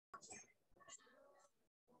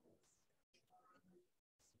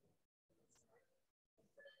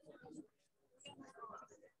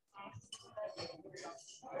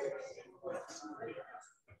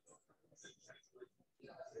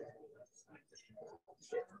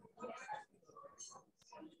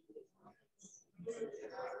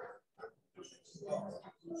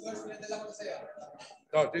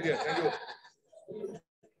No, sige, thank you.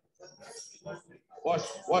 Wash.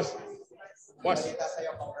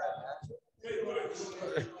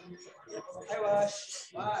 Hi,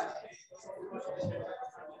 Wash. Bye.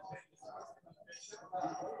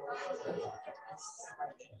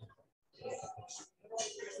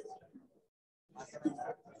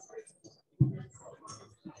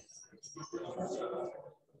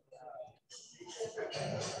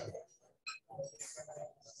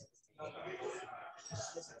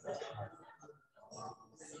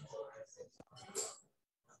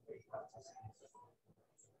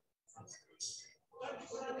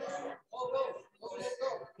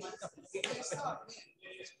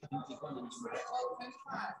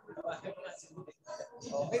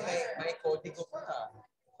 Okay, may kodigo pa.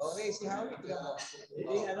 Okay, si Howie, tingnan mo.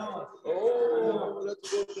 Hindi, ano? Oh, let's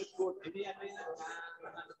go. Hindi, ano yun?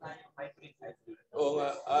 Ano tayo? Hybrid. Oo nga,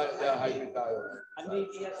 yeah, hybrid tayo. Ano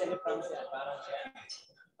yung teleprompter?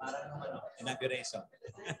 Parang ano, inauguration.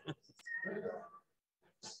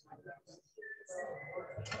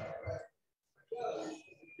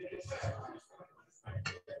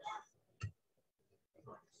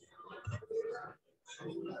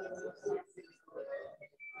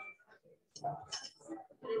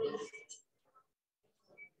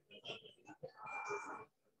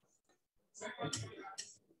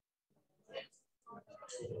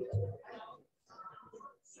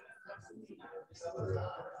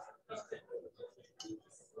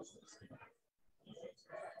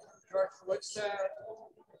 George, what's the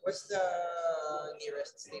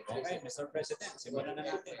nearest state? Okay, Mr. President, simulan na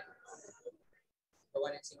natin. The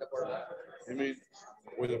one in Singapore. You mean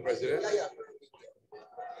with the president? Yeah.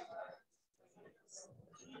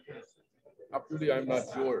 Actually, I'm not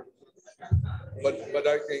sure. But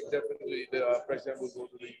I think definitely the president will go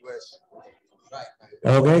to the US. Right.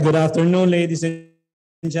 Okay, good afternoon, ladies and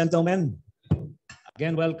gentlemen.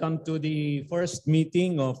 Again, welcome to the first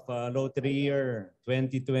meeting of Rotary year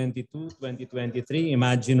 2022-2023,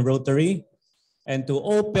 Imagine Rotary. And to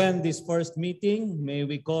open this first meeting, may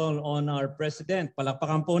we call on our President.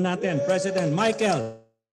 Palakpakan po natin, President Michael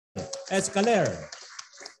Escaler.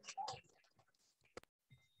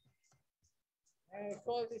 I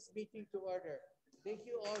call this meeting to order. Thank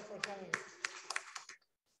you all for coming.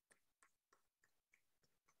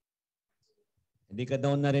 Hindi ka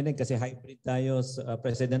daw narinig kasi hybrid tayo,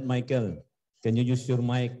 President Michael. Can you use your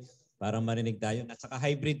mic para marinig tayo? At saka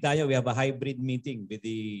hybrid tayo. We have a hybrid meeting with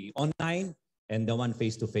the online and the one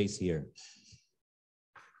face-to-face here.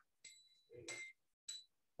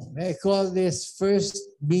 May I call this first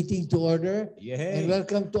meeting to order? Yay. And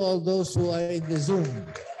welcome to all those who are in the Zoom.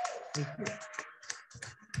 Thank you.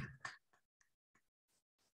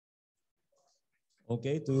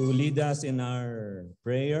 Okay, to lead us in our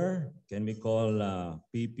prayer, can we call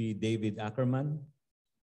PP David Ackerman?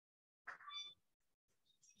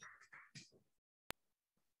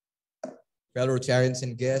 Fellow Rotarians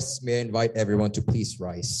and guests, may I invite everyone to please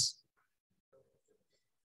rise.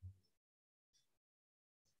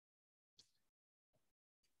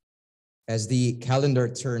 As the calendar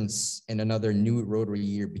turns and another new Rotary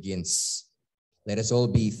year begins, let us all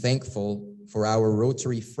be thankful for our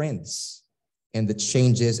Rotary friends and the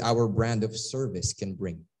changes our brand of service can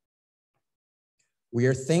bring. We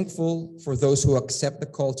are thankful for those who accept the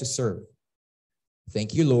call to serve.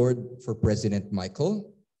 Thank you, Lord, for President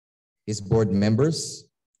Michael, his board members,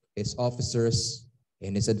 his officers,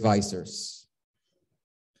 and his advisors.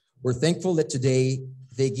 We're thankful that today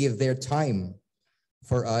they give their time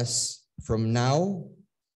for us from now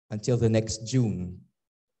until the next June.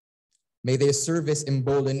 May their service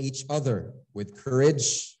embolden each other with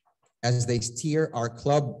courage as they steer our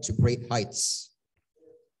club to great heights.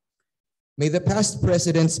 May the past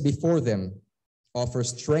presidents before them offer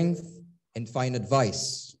strength and fine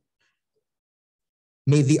advice.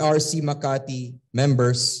 May the RC Makati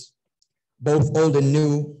members, both old and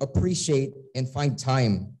new, appreciate and find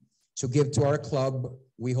time to give to our club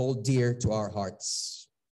we hold dear to our hearts.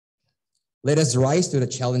 Let us rise to the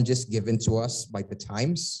challenges given to us by the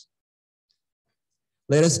times.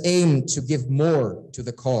 Let us aim to give more to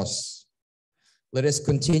the cause. Let us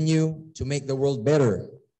continue to make the world better,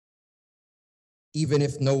 even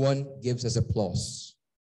if no one gives us applause.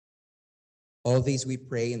 All these we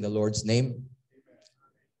pray in the Lord's name.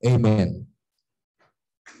 Amen.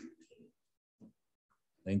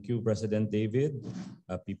 Thank you, President David,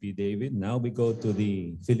 PP David. Now we go to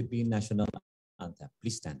the Philippine National Anthem.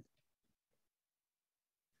 Please stand.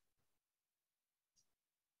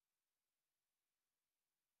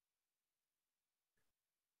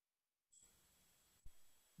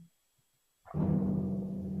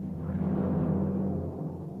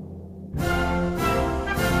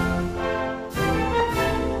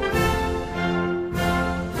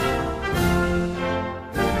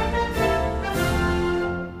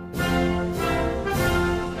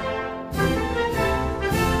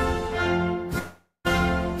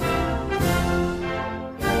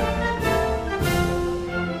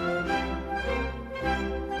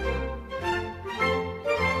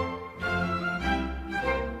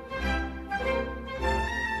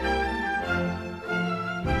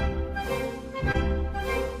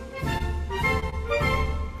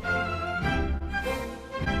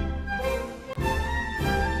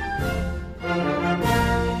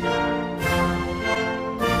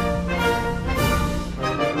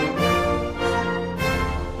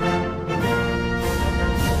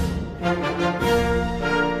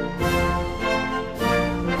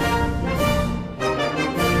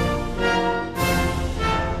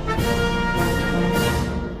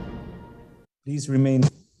 Please remain. We're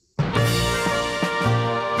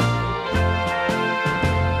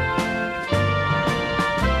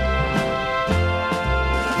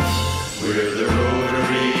the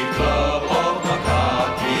Rotary Club of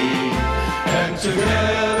Makati, and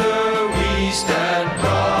together we stand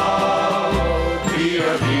proud. We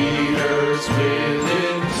are leaders with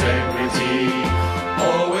integrity,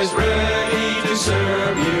 always ready to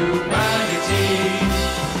serve humanity,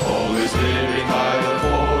 always living by the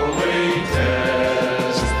four-way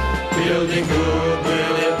test, building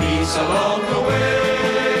goodwill and peace along the way.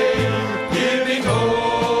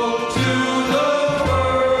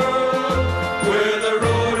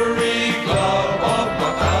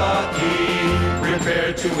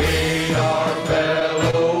 To aid our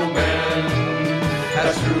fellow men,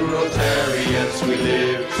 as true Rotarians we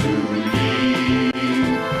live to lead.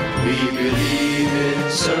 We believe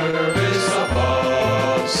in service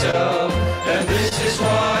above self, and this is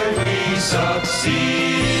why we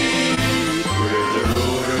succeed. We're the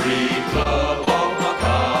Rotary Club of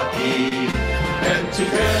Makati, and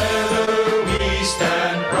together we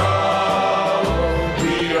stand proud.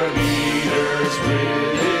 We are leaders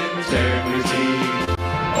with integrity,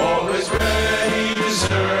 always ready to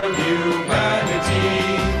serve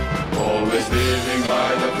humanity, always living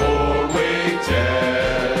by the four-way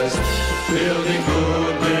test, building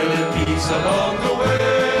goodwill and peace along the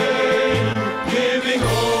way, giving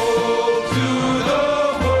hope to the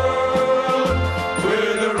world.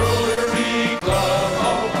 We're the Rotary Club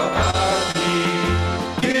of Makati,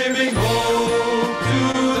 giving hope to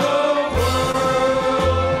the world.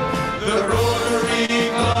 The Rotary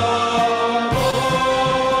Club of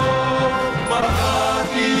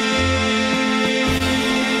Makati.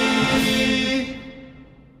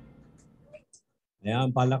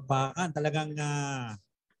 Ayan, palakpakan. Talagang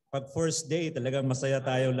pag first day, talagang masaya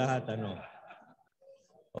tayo lahat. Ano?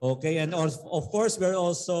 Okay, and of course, we're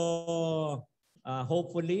also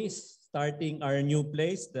hopefully starting our new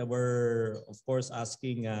place. That we're, of course,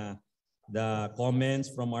 asking the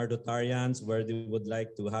comments from our Rotarians where they would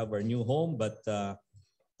like to have our new home. But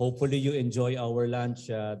hopefully you enjoy our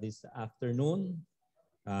lunch this afternoon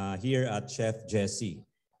here at Chef Jessy.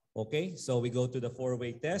 Okay, so we go to the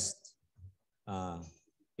four-way test.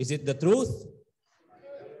 Is it the truth?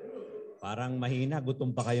 Parang mahina, gutom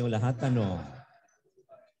pa kayong lahat, ano?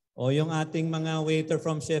 O yung ating mga waiter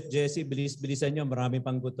from Chef Jessy, bilis-bilisan nyo, marami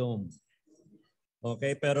pang gutom.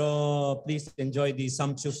 Okay, pero please enjoy the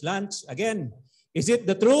sumptuous lunch. Again, is it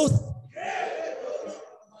the truth?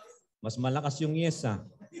 Mas malakas yung yes, ha?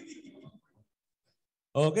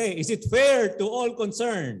 Okay, is it fair to all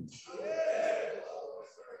concerned?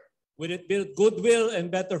 Will it build goodwill and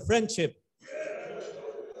better friendship?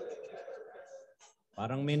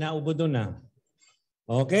 Parang may naubo doon, ha?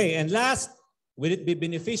 Okay, and last, will it be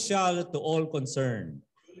beneficial to all concerned?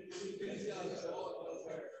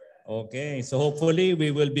 Okay, so hopefully we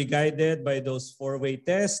will be guided by those four-way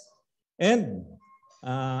tests. And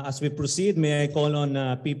as we proceed, may I call on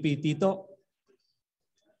PP Tito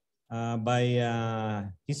by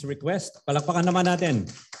his request. Palakpakan naman natin.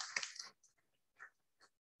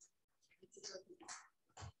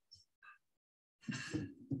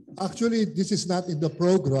 Actually, this is not in the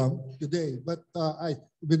program today, but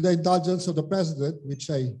with the indulgence of the President, which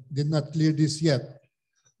I did not clear this yet.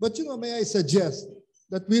 But you know, may I suggest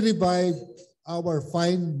that we revive our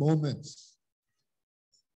fine moments.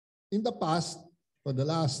 In the past, for the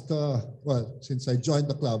last, since I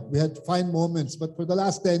joined the club, we had fine moments, but for the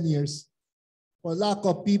last 10 years, for lack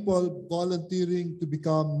of people volunteering to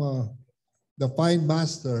become the fine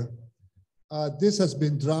master, this has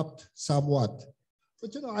been dropped somewhat.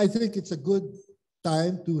 But you know, I think it's a good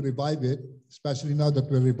time to revive it, especially now that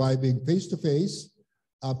we're reviving face-to-face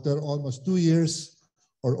after almost 2 years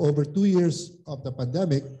or over 2 years of the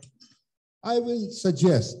pandemic. I will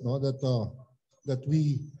suggest that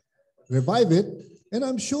we revive it, and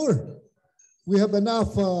I'm sure we have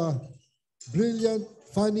enough brilliant,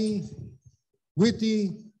 funny,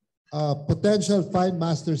 witty, potential fine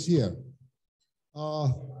masters here.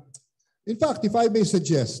 In fact, if I may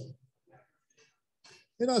suggest,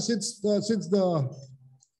 you know, since the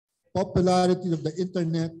popularity of the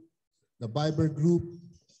internet, the Viber group,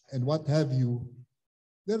 and what have you,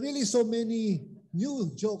 there are really so many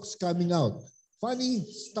new jokes coming out, funny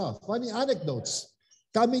stuff, funny anecdotes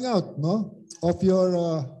coming out, no, of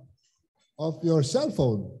your cell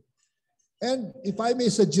phone. And if I may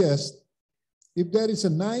suggest, if there is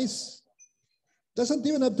a nice, doesn't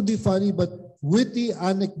even have to be funny, but witty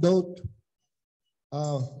anecdote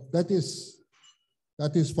that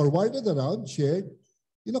is forwarded around, shared,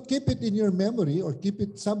 you know, keep it in your memory or keep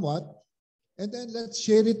it somewhat, And then let's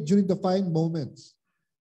share it during the fine moments.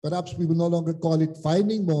 Perhaps we will no longer call it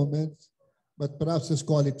fining moments, but perhaps let's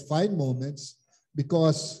call it fine moments,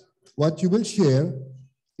 because what you will share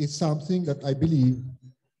is something that I believe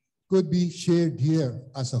could be shared here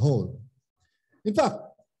as a whole. In fact,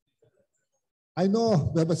 I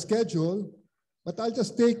know we have a schedule, but I'll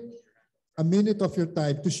just take a minute of your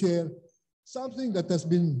time to share something that has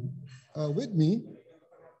been with me,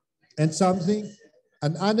 and something,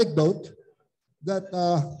 an anecdote that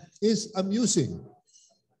is amusing,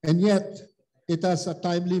 and yet it has a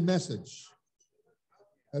timely message.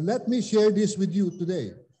 Let me share this with you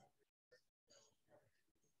today.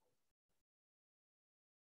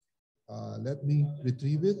 Let me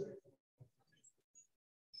retrieve it.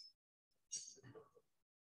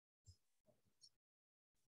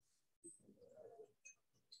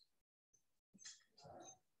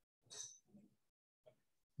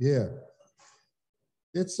 Yeah.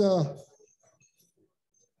 It's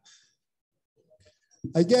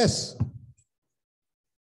I guess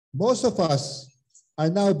most of us are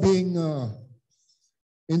now being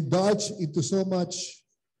indulged into so much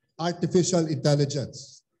artificial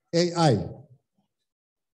intelligence, AI.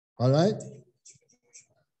 All right?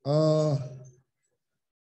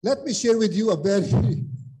 Let me share with you a very,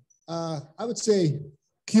 I would say,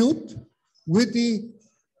 cute, witty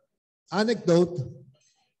anecdote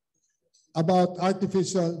about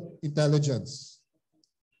artificial intelligence.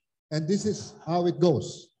 And this is how it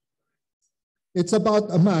goes. It's about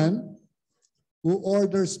a man who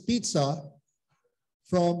orders pizza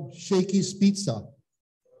from Shakey's Pizza.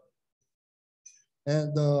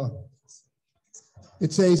 And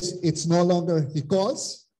it says it's no longer, he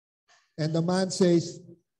calls, and the man says,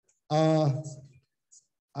 I'm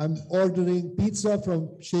ordering pizza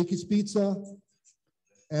from Shakey's Pizza,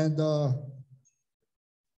 and the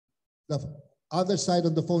other side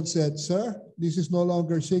of the phone said, sir, this is no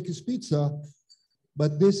longer Shakey's Pizza,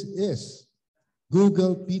 but this is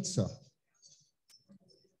Google Pizza.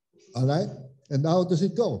 All right? And how does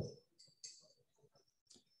it go?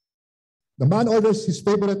 The man orders his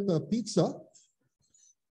favorite pizza,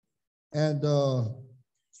 and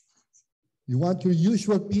you want your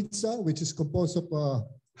usual pizza, which is composed of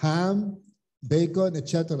ham, bacon,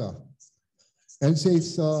 etc. And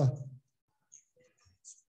says,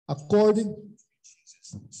 according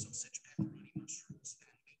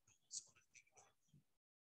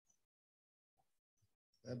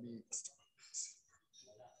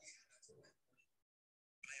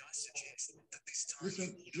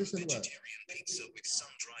listen what? Vegetarian pizza with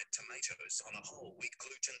sun-dried tomatoes on a whole wheat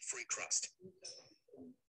gluten-free crust.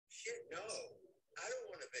 Shit, no. I don't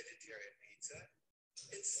want a vegetarian pizza.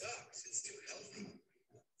 It sucks. It's too healthy.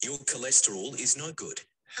 Your cholesterol is no good.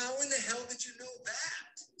 How in the hell did you know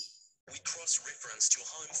that? We cross-referenced your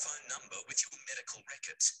home phone number with your medical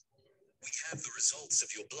records. We have the results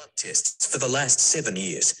of your blood tests for the last 7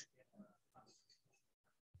 years.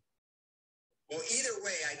 Well, either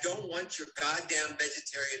way, I don't want your goddamn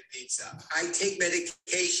vegetarian pizza. I take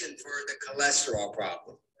medication for the cholesterol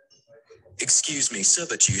problem. Excuse me, sir,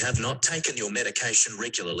 but you have not taken your medication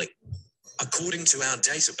regularly. According to our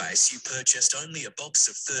database, you purchased only a box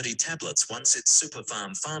of 30 tablets once at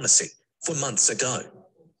Superfarm Pharmacy 4 months ago.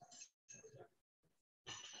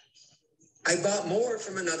 I bought more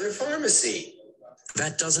from another pharmacy.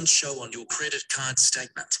 That doesn't show on your credit card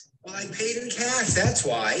statement. Well, I paid in cash, that's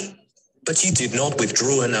why. But you did not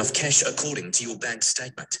withdraw enough cash according to your bank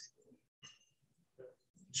statement.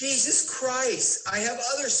 Jesus Christ, I have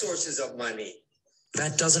other sources of money.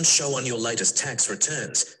 That doesn't show on your latest tax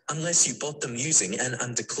returns unless you bought them using an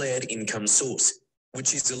undeclared income source,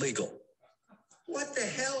 which is illegal. What the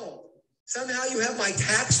hell? Somehow you have my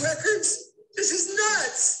tax records? This is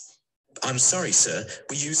nuts. I'm sorry, sir.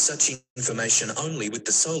 We use such information only with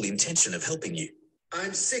the sole intention of helping you.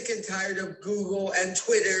 I'm sick and tired of Google and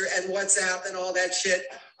Twitter and WhatsApp and all that shit.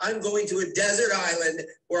 I'm going to a desert island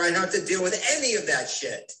where I have to deal with any of that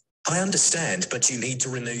shit. I understand, but you need to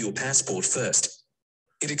renew your passport first.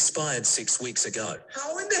 It expired 6 weeks ago.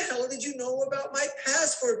 How in the hell did you know about my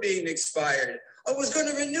passport being expired? I was going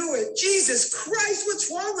to renew it. Jesus Christ, what's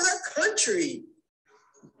wrong with our country?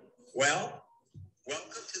 Well,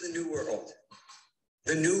 welcome to the new world.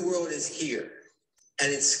 The new world is here, and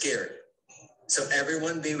it's scary. So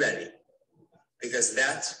everyone be ready, because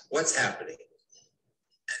that's what's happening.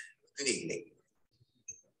 Good evening.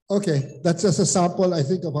 Okay, that's just a sample, I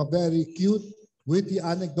think, of a very cute, witty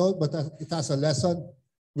anecdote, but it has a lesson.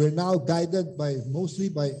 We're now guided mostly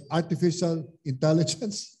by artificial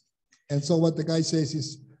intelligence. And so what the guy says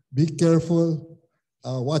is, be careful,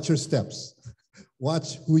 watch your steps.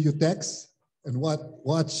 Watch who you text, and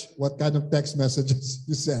watch what kind of text messages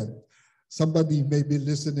you send. Somebody may be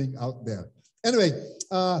listening out there. Anyway,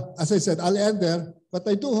 as I said, I'll end there, but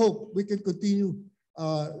I do hope we can continue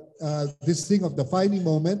this thing of defining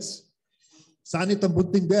moments. Sunny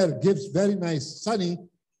Tambunting there gives very nice, Sunny,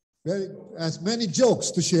 has many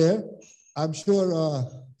jokes to share. I'm sure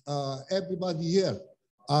everybody here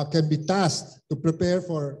can be tasked to prepare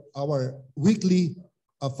for our weekly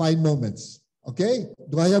fine moments. Okay?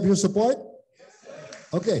 Do I have your support?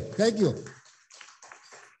 Okay, thank you.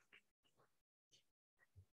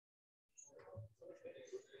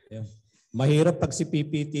 Yeah. Mahirap pag si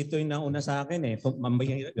PPT ito yung nauna sa akin eh.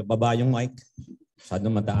 Baba yung mic.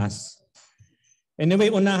 Masyadong mataas.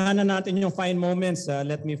 Anyway, unahan na natin yung fine moments.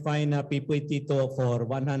 Let me fine PPT Tito for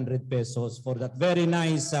 100 pesos for that very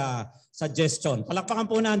nice suggestion. Palakpakan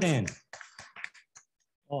po natin.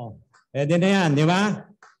 Oh, pwede na yan, di ba?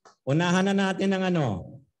 Unahan na natin ng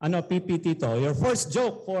PPT Tito. Your first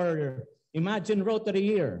joke for Imagine Rotary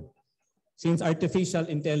Year since artificial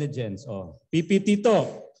intelligence. Oh, PPT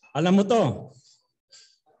Tito, alam mo to.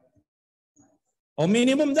 O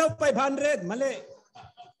minimum daw 500, mali.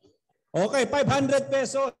 Okay, 500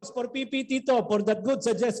 pesos for PPT Tito for that good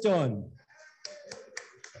suggestion.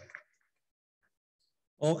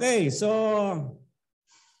 Okay, so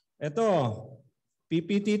ito,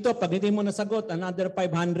 PPT Tito, pag hindi mo nasagot, another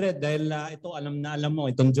 500 dahil ito alam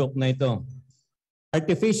mo itong joke na ito.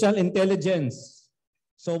 Artificial intelligence.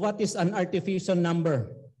 So what is an artificial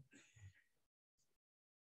number?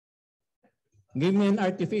 Give me an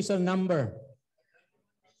artificial number.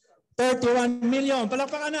 31 million.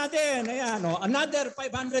 Palakpakan natin. Ayan, another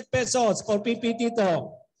 500 pesos for PPT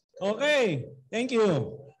Tito. Okay, thank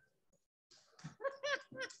you.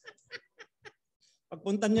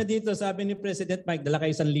 Pagpunta niya dito, sabi ni President Mike, dala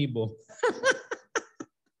kayo 1,000.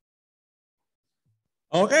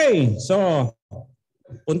 Okay, so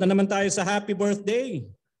punta naman tayo sa happy birthday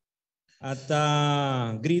at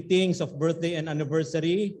greetings of birthday and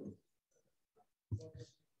anniversary.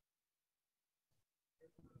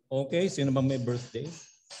 Okay, sino ba may birthday?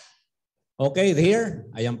 Okay, here.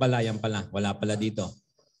 Ayan pala. Wala pala dito.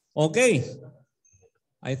 Okay.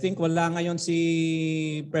 I think wala ngayon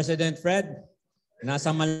si President Fred.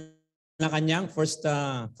 Nasa Malacanang,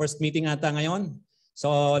 first meeting ata ngayon.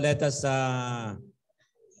 So let us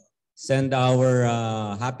send our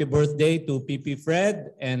happy birthday to PP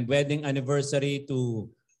Fred and wedding anniversary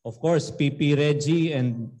to, of course, PP Reggie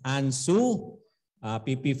and Ann Sue.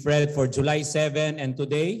 PP Fred for July 7 and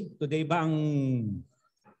today ba ang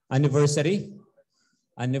anniversary?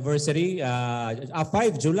 5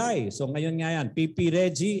 July. So ngayon nga yan, PP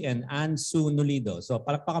Reggie and Ann Sue Nulido. So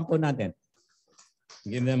palakpakan po natin.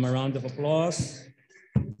 Give them a round of applause.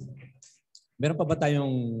 Meron pa ba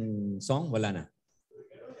tayong song? Wala na.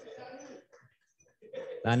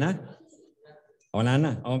 Wala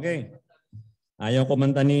na? Okay. Ayaw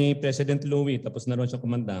kumanta ni President Louie, tapos na rin siya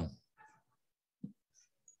kumanta.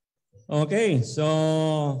 Okay,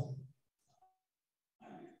 so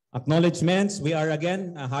acknowledgements. We are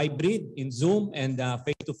again a hybrid in Zoom and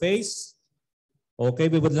face-to-face.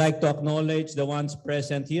 Okay, we would like to acknowledge the ones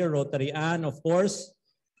present here. Rotary Ann, of course,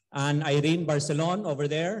 and Irene Barcelon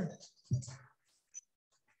over there.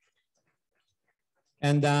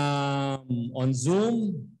 And on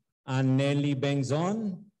Zoom, and Nelly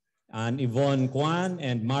Bengzon, and Yvonne Kwan,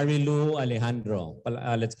 and Marilu Alejandro.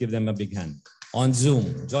 Let's give them a big hand. On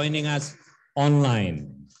Zoom, joining us online.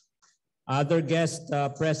 Other guests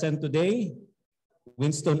present today,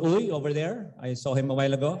 Winston Uy over there. I saw him a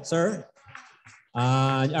while ago, sir.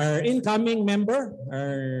 Our incoming member,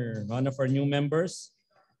 one of our new members.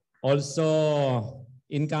 Also,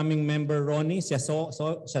 incoming member Ronnie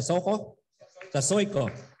Sasoyko.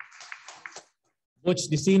 Butch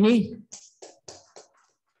Dicini.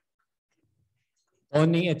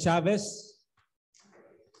 Tony Chavez.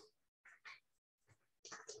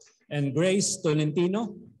 And Grace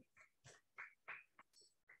Tolentino.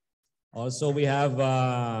 Also, we have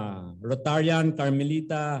Rotarian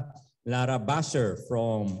Carmelita Lara Basher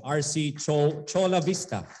from RC Chola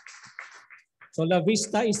Vista. Chola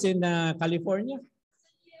Vista is in California?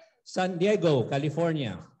 San Diego,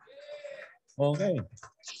 California. Okay.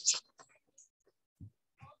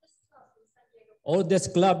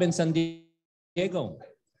 Oldest club in San Diego.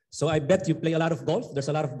 So I bet you play a lot of golf. There's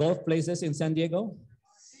a lot of golf places in San Diego.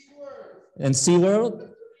 And SeaWorld.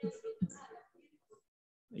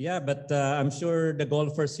 Yeah, but I'm sure the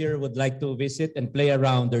golfers here would like to visit and play a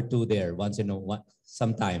round or two there once in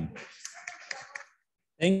sometime.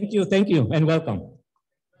 Thank you, and welcome.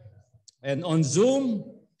 And on Zoom,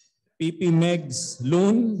 PP Megs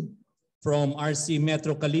Loon from RC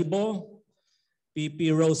Metro Calibo,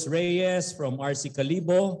 PP Rose Reyes from RC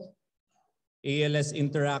Calibo, ALS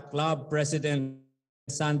Interact Club President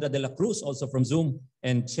Sandra de la Cruz, also from Zoom,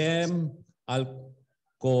 and Chem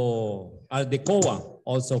Aldecoa,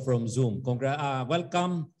 also from Zoom.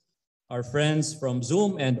 Welcome our friends from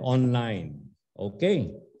Zoom and online.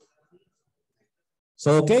 Okay.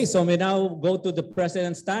 So we now go to the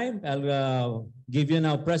President's time. I'll give you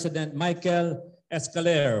now President Michael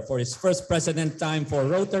Escalier for his first President time for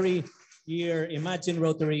Rotary year. Imagine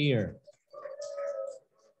Rotary year.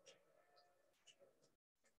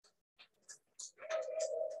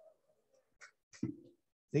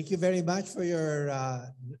 Thank you very much for your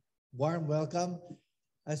warm welcome.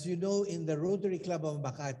 As you know, in the Rotary Club of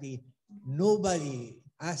Makati, nobody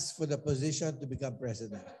asks for the position to become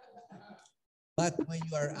president. But when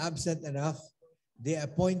you are absent enough, they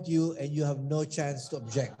appoint you and you have no chance to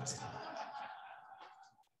object.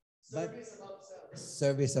 But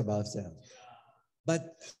service above self.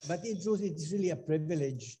 But in truth, it is really a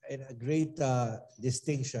privilege and a great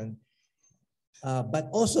distinction, but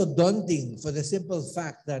also daunting for the simple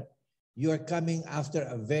fact that you are coming after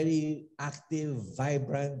a very active,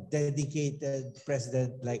 vibrant, dedicated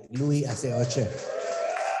president like Louis Aseoche.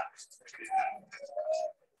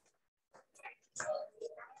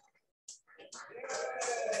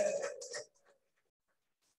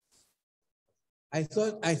 I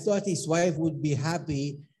thought his wife would be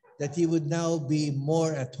happy that he would now be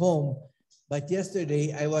more at home. But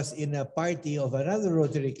yesterday I was in a party of another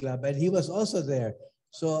Rotary Club and he was also there.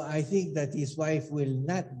 So I think that his wife will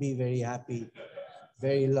not be very happy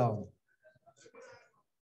very long.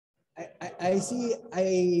 I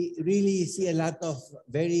really see a lot of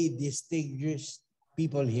very distinguished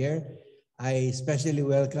people here. I especially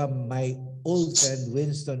welcome my old friend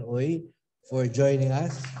Winston Oy for joining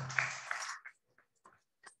us.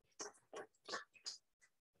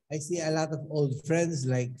 I see a lot of old friends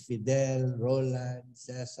like Fidel, Roland,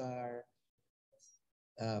 Cesar,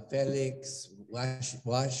 Felix, Wash,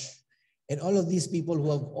 and all of these people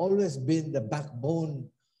who have always been the backbone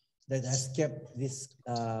that has kept this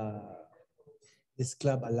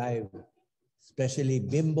club alive, especially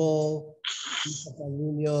Bimbo,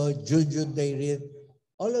 Camilio, Junjun Dairit.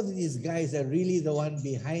 All of these guys are really the one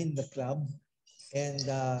behind the club, and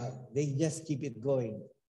they just keep it going.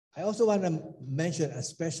 I also want to mention a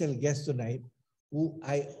special guest tonight who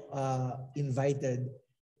I invited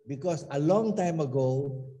because a long time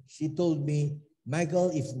ago, she told me,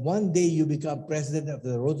 Michael, if one day you become president of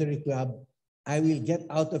the Rotary Club, I will get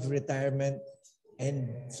out of retirement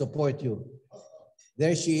and support you.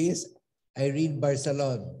 There she is, Irene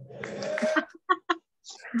Barcelon.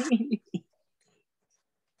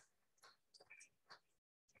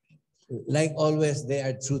 Like always, they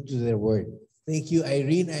are true to their word. Thank you,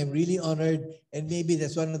 Irene. I'm really honored, and maybe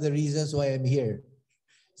that's one of the reasons why I'm here.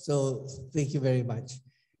 So thank you very much.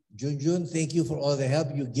 Junjun, thank you for all the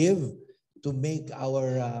help you give to make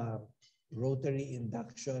our Rotary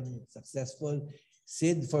induction successful.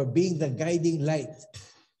 Sid, for being the guiding light.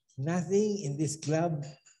 Nothing in this club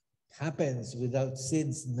happens without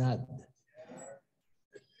Sid's nod.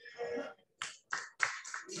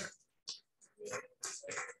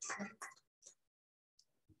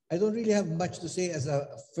 I don't really have much to say as a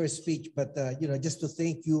first speech, but just to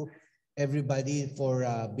thank you, everybody, for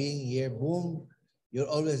being here. Boom, you're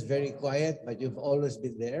always very quiet, but you've always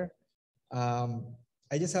been there.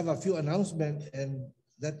 I just have a few announcements, and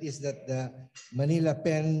that is that the Manila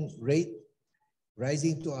pen rate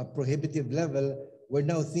rising to a prohibitive level. We're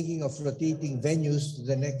now thinking of rotating venues to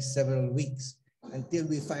the next several weeks until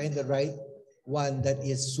we find the right one that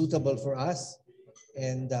is suitable for us.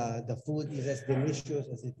 And the food is as delicious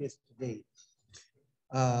as it is today.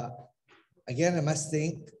 Again, I must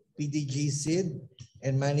thank PDG Sid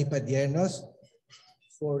and Manny Padiernos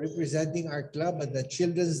for representing our club at the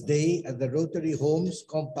Children's Day at the Rotary Homes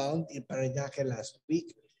compound in Parañaque last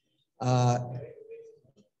week.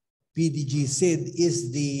 PDG Sid is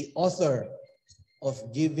the author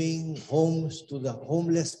of giving homes to the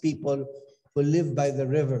homeless people who live by the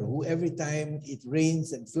river, who every time it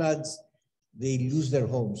rains and floods, they lose their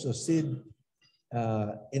homes. So Sid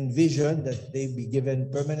envisioned that they be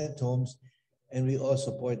given permanent homes, and we all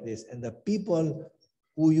support this. And the people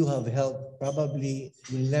who you have helped probably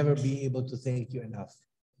will never be able to thank you enough.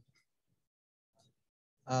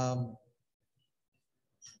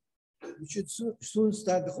 We should soon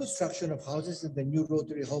start the construction of houses in the new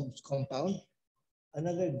Rotary Homes compound.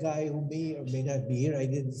 Another guy who may or may not be here, I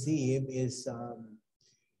didn't see him, is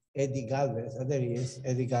Eddie Galvez. Oh, there he is,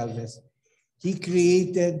 Eddie Galvez. He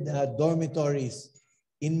created dormitories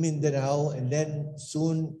in Mindanao and then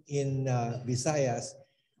soon in Visayas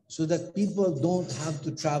so that people don't have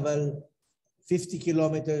to travel 50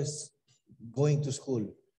 kilometers going to school.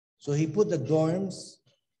 So he put the dorms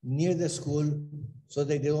near the school so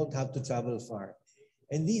that they don't have to travel far.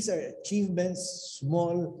 And these are achievements,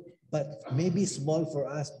 small, but maybe small for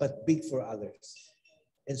us, but big for others.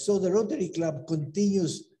 And so the Rotary Club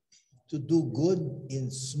continues to do good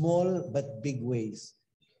in small but big ways.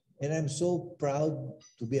 And I'm so proud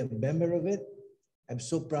to be a member of it. I'm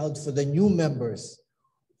so proud for the new members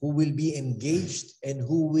who will be engaged and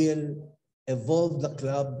who will evolve the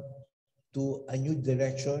club to a new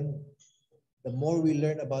direction. The more we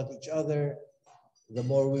learn about each other, the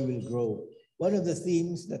more we will grow. One of the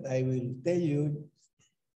themes that I will tell you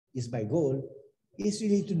is my goal is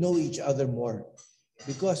really to know each other more,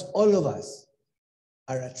 because all of us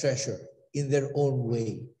are a treasure in their own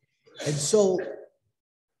way. And so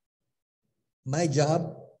my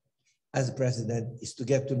job as president is to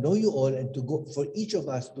get to know you all and to go for each of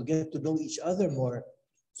us to get to know each other more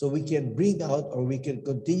so we can bring out, or we can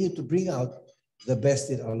continue to bring out, the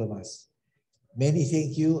best in all of us. Many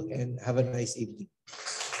thank you and have a nice evening.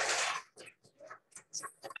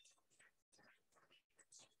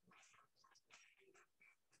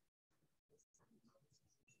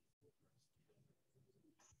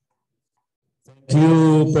 Thank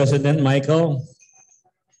you, President Michael.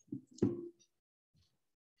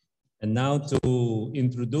 And now to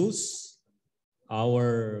introduce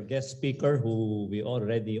our guest speaker, who we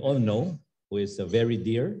already all know, who is very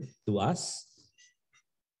dear to us.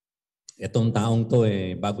 Itong taong to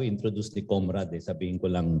bago introduce ni Comrade, sabihin ko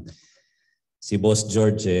lang, si Boss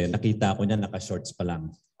George, nakita ko niya naka-shorts pa lang.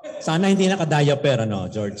 Sana hindi naka-diaper, ano,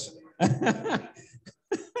 George?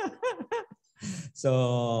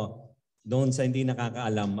 So, doon sa hindi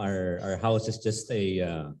nakakaalam, our house is just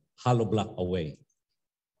a hollow block away,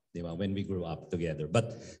 diba, when we grew up together.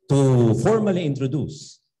 But to formally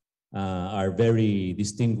introduce our very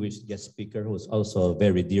distinguished guest speaker, who's also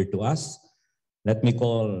very dear to us, let me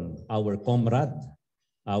call our comrade,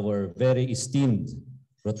 our very esteemed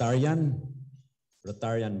Rotarian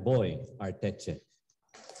boy, Arteche.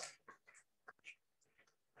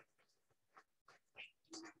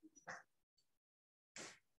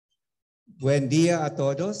 Buen día a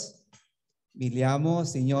todos. Me llamo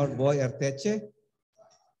Señor Boy Arteche.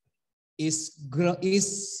 Es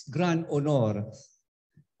gran honor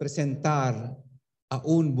presentar a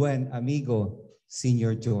un buen amigo,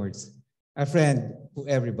 Señor George, a friend who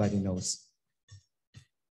everybody knows.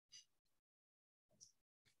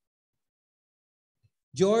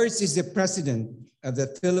 George is the president of the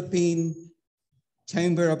Philippine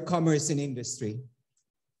Chamber of Commerce and Industry,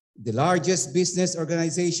 the largest business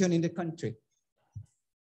organization in the country.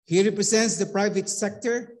 He represents the private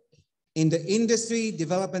sector in the Industry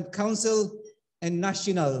Development Council and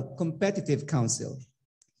National Competitive Council.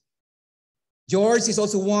 George is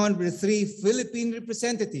also one of the 3 Philippine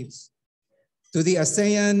representatives to the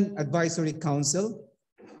ASEAN Advisory Council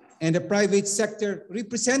and a private sector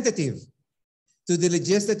representative to the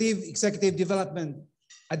Legislative Executive Development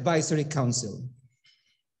Advisory Council.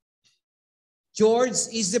 George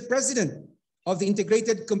is the president of the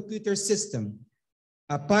Integrated Computer System,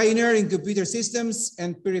 a pioneer in computer systems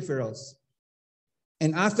and peripherals.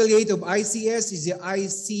 An affiliate of ICS is the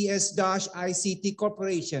ICS-ICT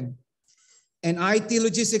Corporation, an IT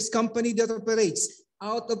logistics company that operates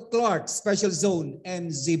out of Clark Special Zone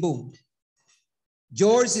and Cebu.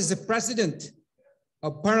 George is the president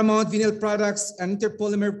of Paramount Vinyl Products and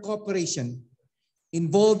Interpolymer Corporation,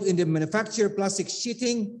 involved in the manufacture of plastic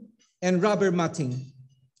sheeting and rubber matting.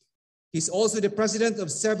 He's also the president of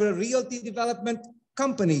several realty development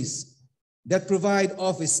companies that provide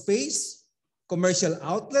office space, commercial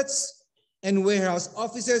outlets, and warehouse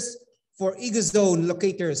offices for EcoZone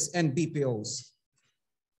locators and BPOs.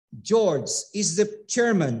 George is the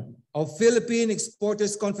chairman of Philippine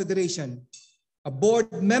Exporters Confederation, a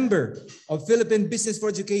board member of Philippine Business for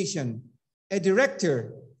Education, a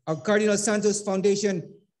director of Cardinal Santos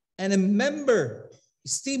Foundation, and a member,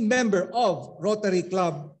 esteemed member of Rotary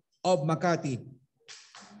Club of Makati.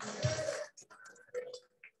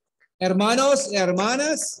 Hermanos y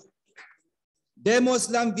hermanas, demos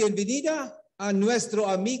la bienvenida a nuestro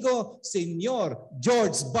amigo Señor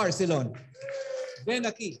George Barcelon. Ven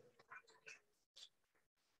aquí.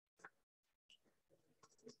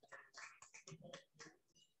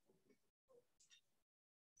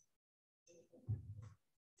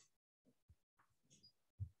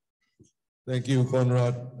 Thank you,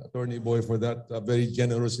 Conrad, Attorney Boy, for that very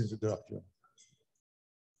generous introduction.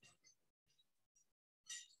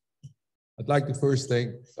 I'd like to first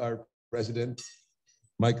thank our President,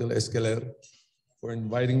 Michael Escaler, for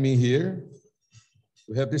inviting me here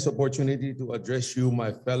to have this opportunity to address you,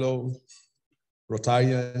 my fellow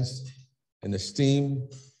Rotarians and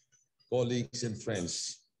esteemed colleagues and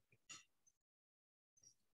friends.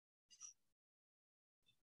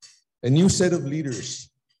 A new set of leaders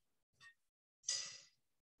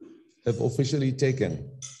have officially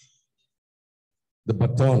taken the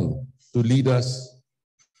baton to lead us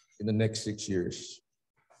in the next 6 years.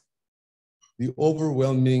 The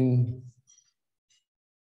overwhelming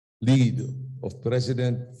lead of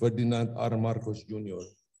President Ferdinand R. Marcos Jr.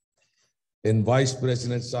 and Vice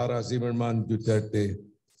President Sara Zimmerman Duterte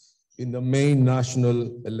in the May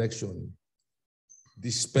national election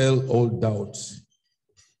dispel all doubts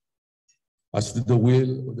as to the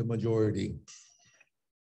will of the majority.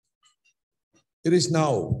 It is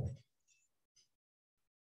now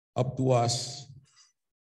up to us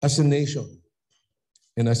as a nation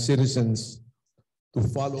and as citizens to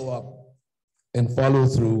follow up and follow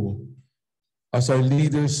through as our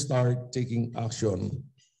leaders start taking action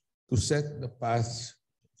to set the path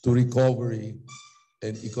to recovery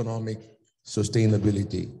and economic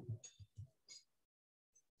sustainability.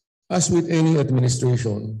 As with any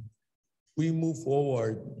administration, we move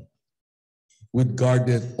forward with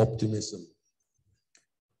guarded optimism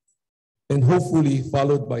and hopefully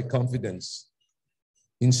followed by confidence,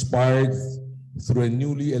 inspired through a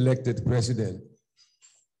newly elected president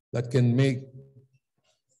that can make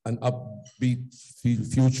an upbeat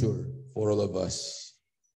future for all of us.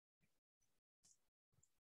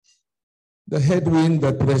 The headwind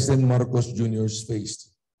that President Marcos Jr. faced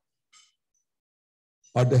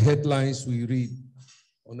are the headlines we read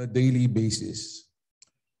on a daily basis: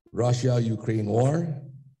 Russia-Ukraine war,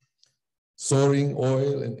 soaring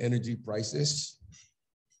oil and energy prices,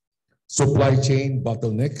 supply chain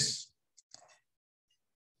bottlenecks,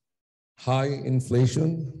 high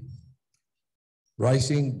inflation,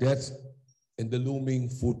 rising debt, and the looming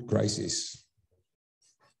food crisis.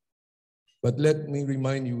 But let me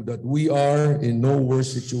remind you that we are in no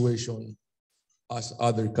worse situation as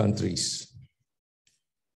other countries.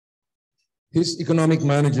 His economic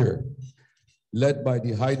manager, led by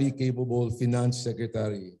the highly capable Finance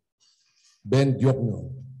Secretary, Ben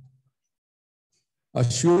Diokno,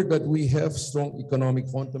 assured that we have strong economic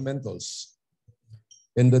fundamentals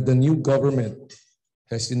and that the new government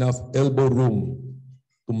has enough elbow room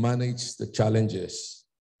to manage the challenges.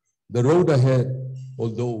 The road ahead,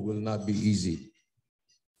 although, will not be easy.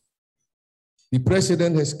 The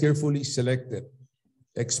president has carefully selected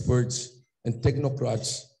experts and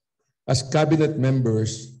technocrats as cabinet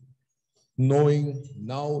members, knowing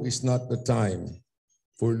now is not the time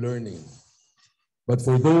for learning, but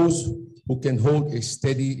for those who can hold a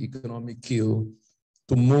steady economic keel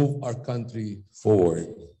to move our country forward.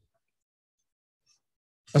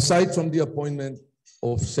 Aside from the appointment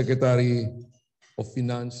of Secretary of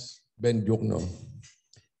Finance, Ben Diokno,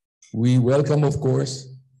 we welcome, of course,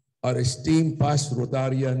 our esteemed past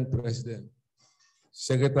Rotarian President,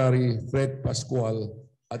 Secretary Fred Pascual,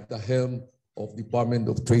 at the helm of Department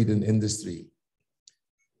of Trade and Industry,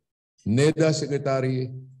 NEDA Secretary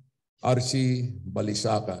RC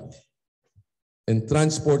Balisacan, and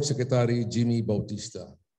Transport Secretary Jimmy Bautista,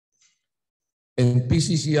 and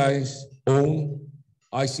PCCI's own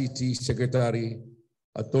ICT Secretary,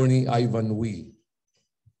 Attorney Ivan Wee.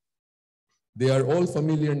 They are all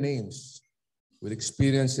familiar names with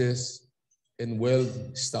experiences and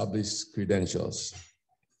well-established credentials.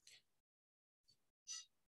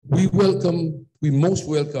 We most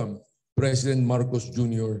welcome President Marcos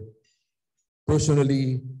Jr.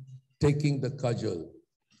 personally taking the cudgel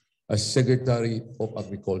as Secretary of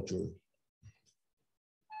Agriculture.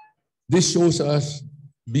 This shows us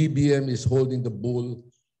BBM is holding the bull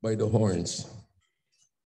by the horns.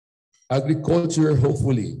 Agriculture,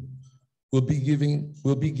 hopefully, will be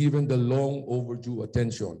given the long overdue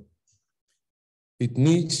attention it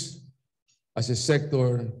needs as a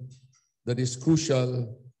sector that is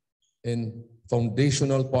crucial and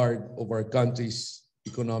foundational part of our country's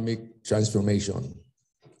economic transformation.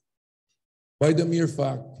 By the mere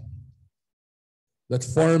fact that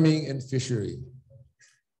farming and fishery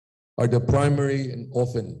are the primary and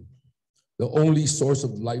often the only source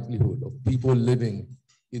of livelihood of people living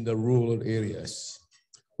in the rural areas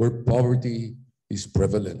where poverty is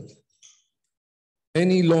prevalent.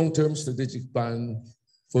 Any long-term strategic plan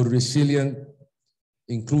for resilient,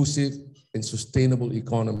 inclusive, and sustainable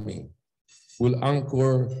economy will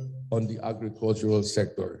anchor on the agricultural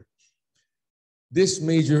sector. This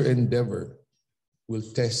major endeavor will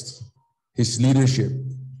test his leadership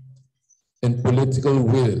and political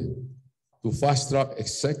will to fast-track a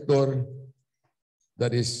sector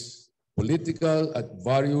that is political at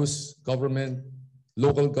various government,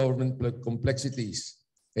 local government complexities,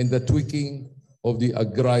 and the tweaking of the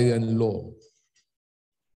agrarian law.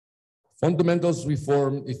 Fundamentals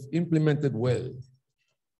reform, if implemented well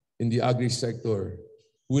in the agri-sector,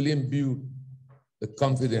 will imbue the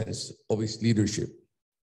confidence of its leadership.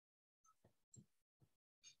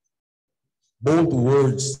 Bold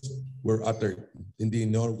words were uttered in the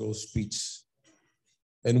inaugural speech,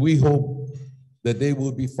 and we hope that they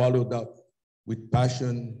will be followed up with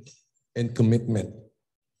passion and commitment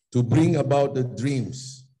to bring about the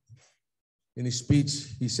dreams. In his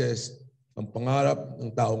speech, he says, ang pangarap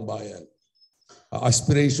ng taong bayan,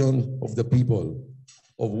 aspiration of the people,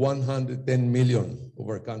 of 110 million of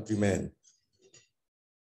our countrymen.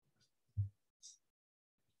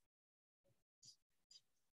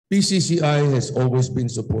 PCCI has always been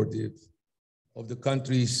supportive of the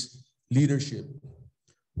country's leadership,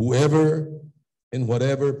 whoever and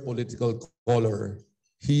whatever political color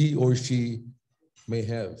he or she may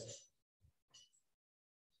have.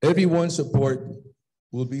 Everyone's support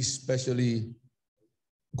will be especially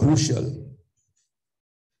crucial,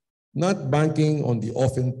 not banking on the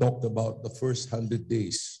often talked about the first 100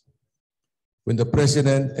 days when the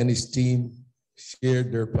president and his team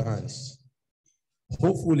shared their plans.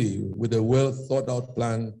 Hopefully, with a well thought out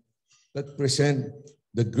plan that present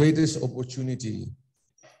the greatest opportunity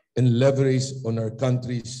and leverage on our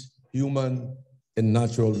country's human and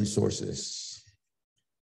natural resources.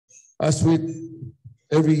 As with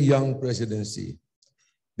every young presidency,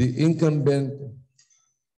 the incumbent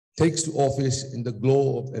takes to office in the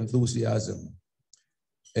glow of enthusiasm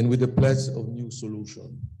and with the pledge of new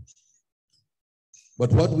solution.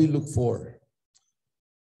 But what we look for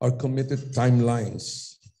are committed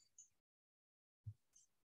timelines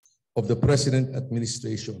of the President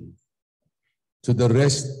administration to the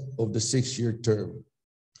rest of the 6-year term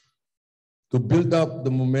to build up the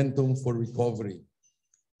momentum for recovery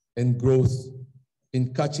and growth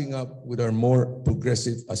in catching up with our more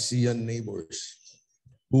progressive ASEAN neighbors,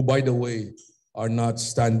 who, by the way, are not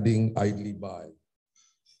standing idly by.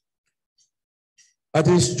 At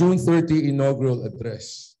his June 30 inaugural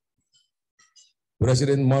address,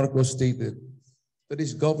 President Marcos stated that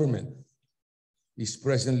his government is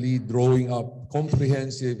presently drawing up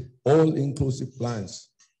comprehensive, all-inclusive plans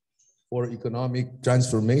for economic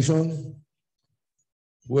transformation,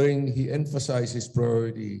 wherein he emphasized his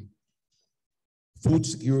priority: food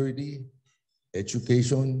security,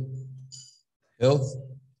 education, health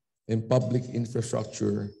and public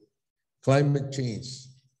infrastructure, climate change,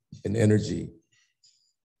 and energy.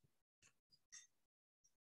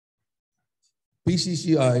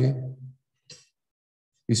 PCCI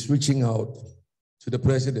is reaching out to the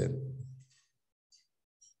president.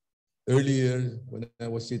 Earlier, when I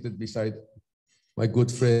was seated beside my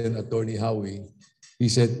good friend, Attorney Howie, he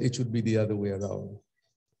said it should be the other way around.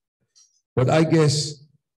 But I guess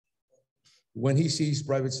when he sees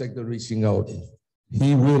private sector reaching out,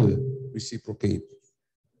 he will reciprocate.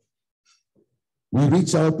 We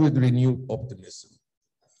reach out with renewed optimism.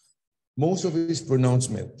 Most of his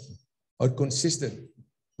pronouncements are consistent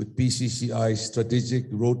with PCCI's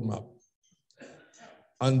strategic roadmap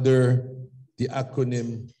under the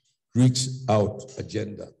acronym Reach Out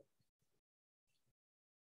Agenda.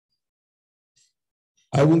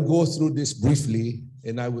 I will go through this briefly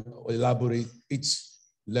and I will elaborate each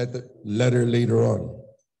letter later on.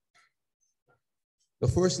 The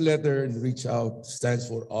first letter in Reach Out stands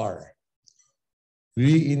for R,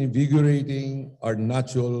 reinvigorating our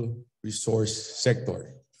natural resource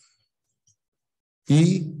sector.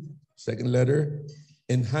 E, second letter,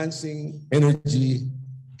 enhancing energy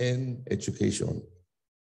and education.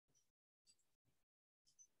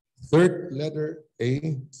 Third letter,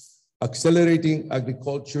 A, accelerating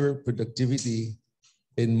agriculture productivity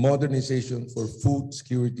and modernization for food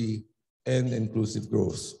security and inclusive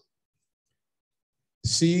growth.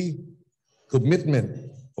 C,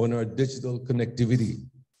 commitment on our digital connectivity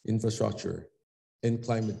infrastructure and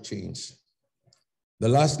climate change. The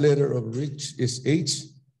last letter of REACH is H,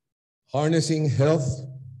 harnessing health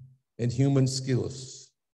and human skills.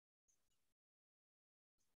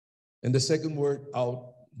 And the second word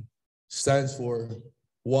out stands for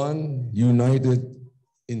one, united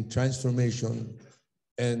in transformation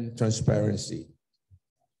and transparency.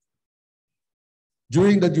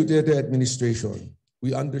 During the Duterte administration,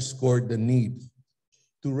 we underscored the need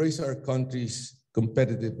to raise our country's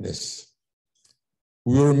competitiveness.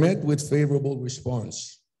 We were met with favorable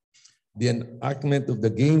response. The enactment of the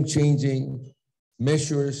game-changing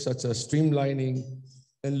measures such as streamlining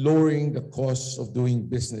and lowering the costs of doing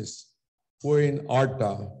business, wherein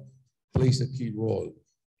ARTA plays a key role.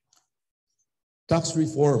 Tax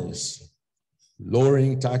reforms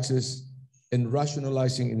lowering taxes, and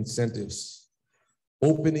rationalizing incentives,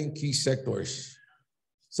 opening key sectors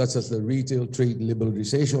such as the Retail Trade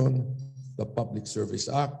Liberalization, the Public Service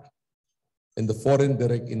Act, and the Foreign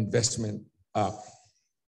Direct Investment Act.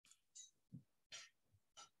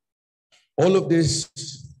 All of this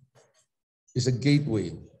is a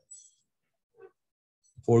gateway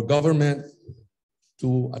for government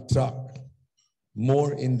to attract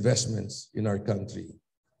more investments in our country.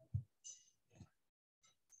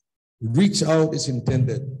 Reach Out is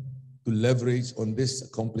intended to leverage on this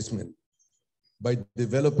accomplishment by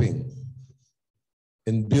developing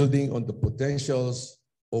and building on the potentials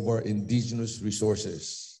of our indigenous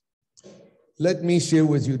resources. Let me share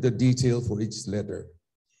with you the detail for each letter.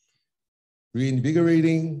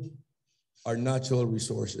 Reinvigorating our natural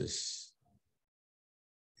resources.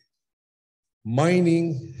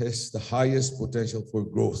 Mining has the highest potential for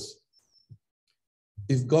growth.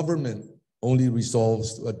 If government only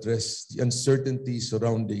resolves to address the uncertainty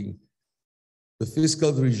surrounding the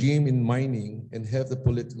fiscal regime in mining and have the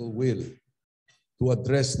political will to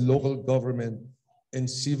address local government and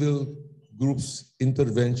civil groups'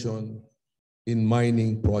 intervention in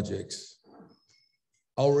mining projects.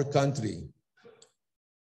 Our country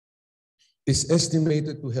is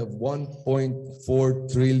estimated to have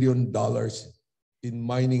 $1.4 trillion in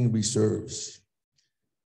mining reserves.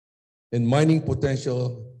 And mining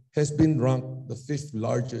potential has been ranked the 5th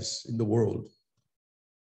largest in the world,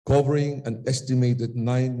 covering an estimated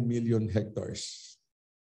 9 million hectares.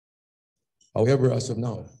 However, as of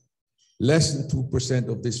now, less than 2%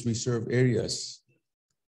 of these reserve areas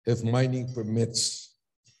have mining permits,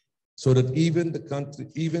 so that even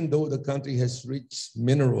though the country has rich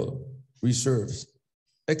mineral reserves,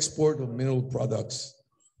 export of mineral products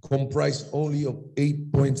comprise only of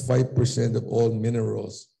 8.5% of all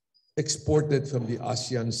minerals exported from the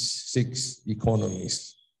ASEAN 6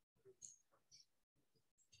 economies.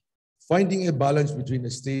 Finding a balance between a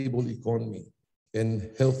stable economy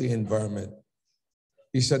and healthy environment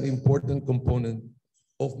is an important component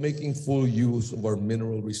of making full use of our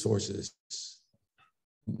mineral resources.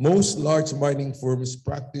 Most large mining firms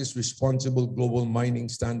practice responsible global mining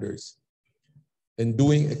standards and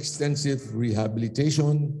doing extensive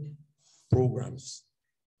rehabilitation programs.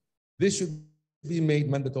 This should be made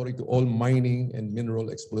mandatory to all mining and mineral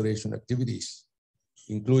exploration activities,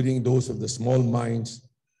 including those of the small mines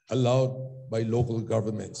allowed by local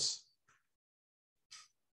governments.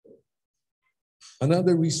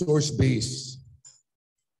 Another resource base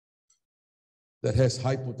that has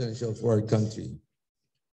high potential for our country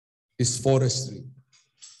is forestry.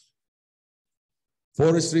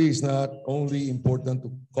 Forestry is not only important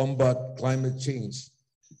to combat climate change,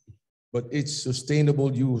 but its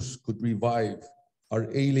sustainable use could revive our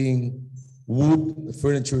ailing wood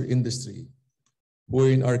furniture industry,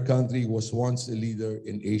 wherein our country was once a leader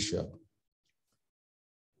in Asia.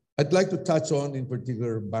 I'd like to touch on, in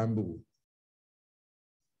particular, bamboo.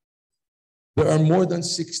 There are more than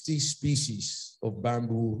 60 species of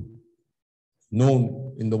bamboo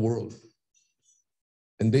known in the world,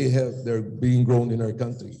 and they're being grown in our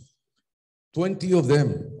country. 20 of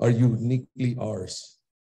them are uniquely ours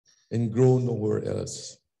and grown nowhere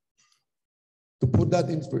else. To put that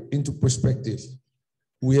into perspective,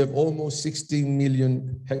 we have almost 16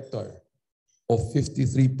 million hectares of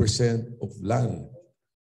 53% of land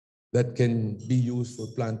that can be used for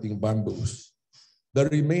planting bamboos. The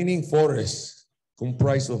remaining forests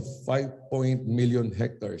comprise of 5 million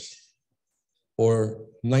hectares, or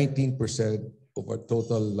 19% of our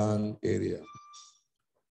total land area.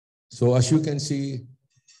 So as you can see,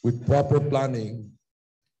 with proper planning,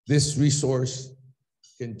 this resource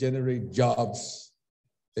can generate jobs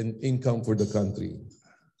and income for the country.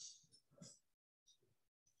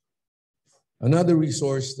 Another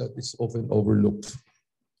resource that is often overlooked,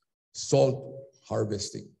 salt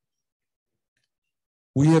harvesting.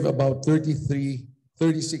 We have about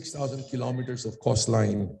 36,000 kilometers of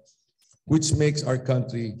coastline, which makes our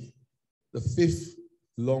country the 5th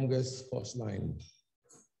longest coastline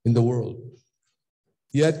in the world.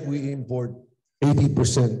 Yet we import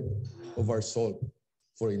 80% of our salt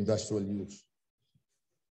for industrial use.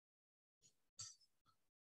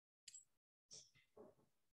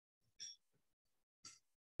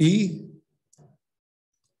 E,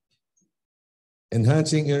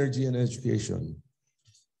 enhancing energy and education.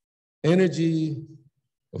 Energy,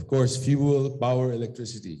 of course, fuel, power,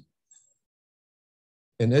 electricity,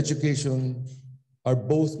 and education are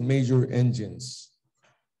both major engines,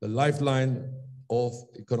 the lifeline of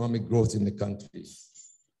economic growth in the country.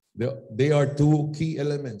 They are two key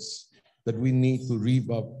elements that we need to rev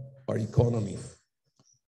up our economy.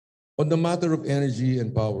 On the matter of energy and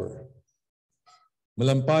power,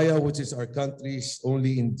 Malampaya, which is our country's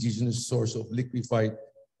only indigenous source of liquefied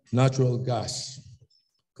natural gas,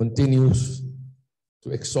 continues to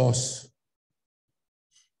exhaust.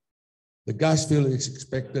 The gas field is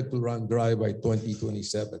expected to run dry by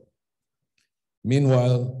 2027.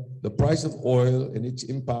 Meanwhile, the price of oil and its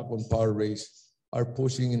impact on power rates are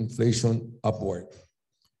pushing inflation upward.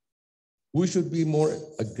 We should be more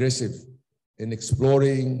aggressive in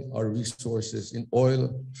exploring our resources in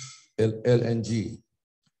oil and LNG.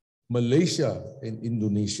 Malaysia and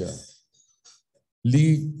Indonesia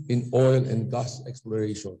lead in oil and gas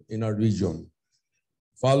exploration in our region,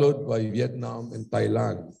 followed by Vietnam and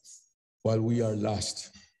Thailand, while we are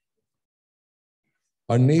last.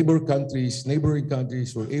 Our neighboring countries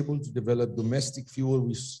were able to develop domestic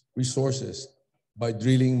fuel resources by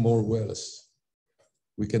drilling more wells.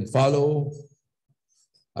 We can follow,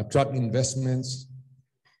 attract investments,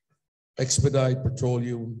 expedite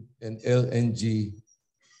petroleum and LNG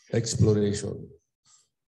exploration.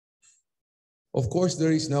 Of course,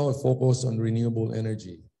 there is now a focus on renewable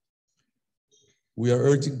energy. We are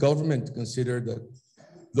urging government to consider that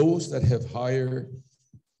those that have higher,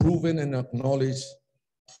 proven and acknowledged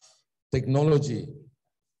technology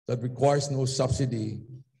that requires no subsidy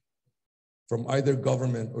from either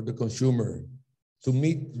government or the consumer to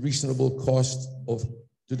meet reasonable cost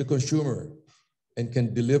to the consumer and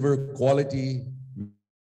can deliver quality,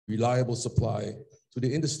 reliable supply to the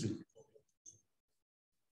industry.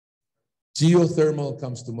 Geothermal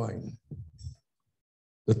comes to mind.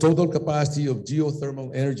 The total capacity of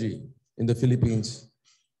geothermal energy in the Philippines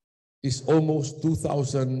is almost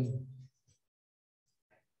 2,000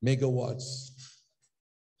 megawatts.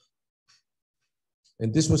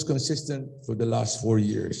 And this was consistent for the last 4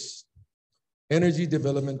 years. Energy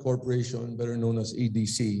Development Corporation, better known as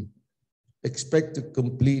EDC, expect to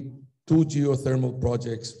complete 2 geothermal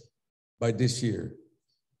projects by this year.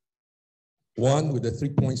 One with a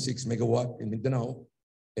 3.6 megawatt in Mindanao,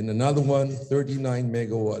 and another one, 39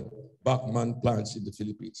 megawatt Bachman plants in the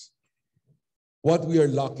Philippines. What we are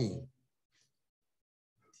lacking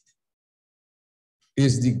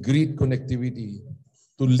is the grid connectivity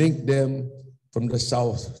to link them from the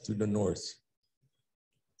south to the north.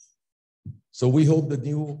 So we hope the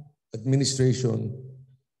new administration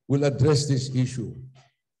will address this issue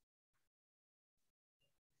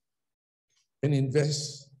and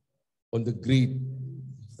invest on the grid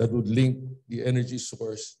that would link the energy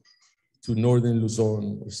source to northern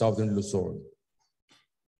Luzon or southern Luzon.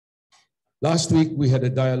 Last week, we had a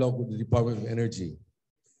dialogue with the Department of Energy,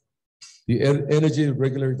 the Energy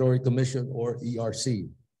Regulatory Commission, or ERC,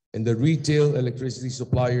 and the Retail Electricity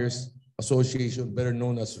Suppliers Association, better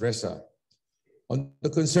known as RESA, on the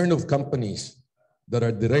concern of companies that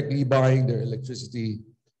are directly buying their electricity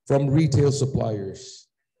from retail suppliers.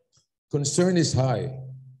 Concern is high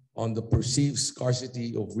on the perceived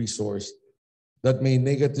scarcity of resource that may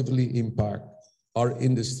negatively impact our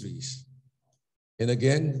industries. And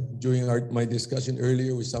again, during my discussion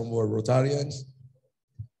earlier with some of our Rotarians,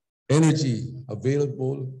 energy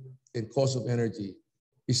available and cost of energy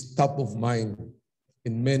is top of mind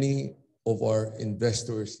in many of our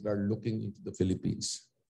investors that are looking into the Philippines.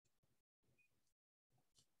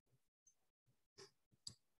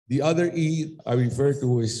 The other E I refer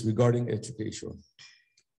to is regarding education.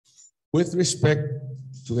 With respect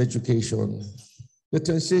to education, the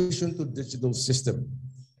transition to digital system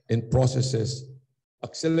and processes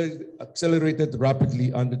accelerated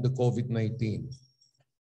rapidly under the COVID-19.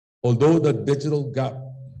 Although the digital gap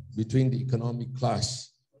between the economic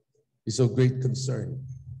class is of great concern,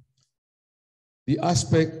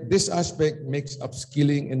 this aspect makes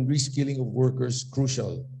upskilling and reskilling of workers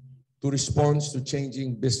crucial to respond to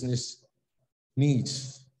changing business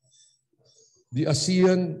needs. The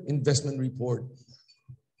ASEAN Investment Report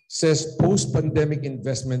says post-pandemic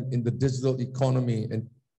investment in the digital economy and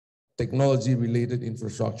technology-related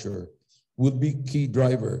infrastructure will be key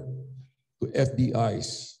driver to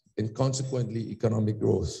FDIs and consequently economic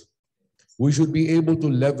growth. We should be able to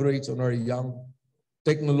leverage on our young,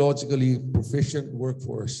 technologically proficient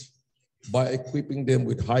workforce by equipping them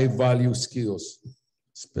with high-value skills,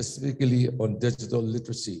 specifically on digital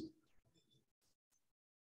literacy.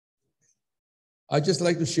 I'd just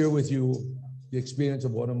like to share with you the experience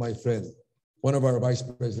of one of my friends, one of our vice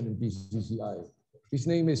president in PCCI. His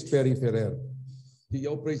name is Perry Ferrer. He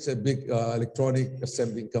operates a big electronic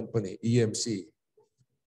assembling company, EMC.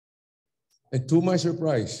 And to my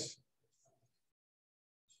surprise,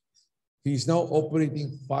 he's now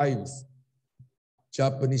operating 5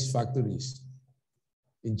 Japanese factories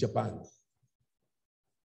in Japan.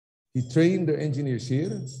 He trained the engineers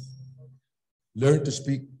here, learn to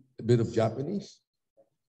speak a bit of Japanese,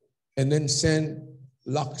 and then send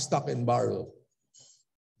lock, stock, and barrel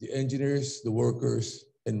the engineers, the workers,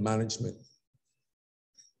 and management.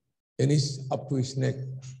 And he's up to his neck,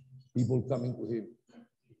 people coming to him,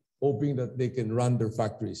 hoping that they can run their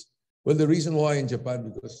factories. Well, the reason why in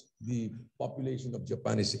Japan, because the population of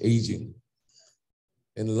Japan is aging.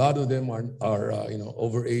 And a lot of them are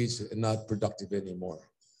overage and not productive anymore.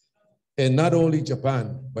 And not only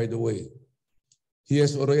Japan, by the way, he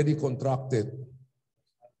has already contracted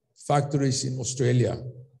factories in Australia.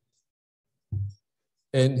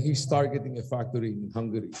 And he's targeting a factory in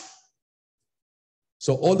Hungary.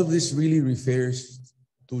 So all of this really refers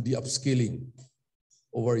to the upskilling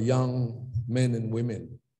of our young men and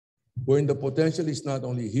women, wherein the potential is not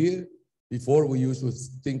only here. Before, we used to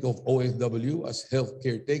think of OFW as health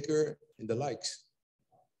caretaker and the likes.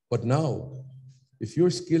 But now, if you're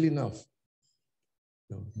skilled enough,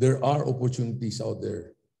 there are opportunities out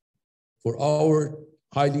there for our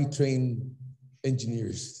highly trained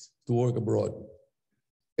engineers to work abroad.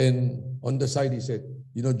 And on the side, he said,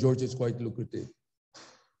 George, is quite lucrative.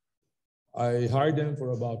 I hired them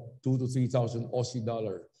for about 2,000 to 3,000 Aussie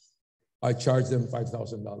dollar. I charge them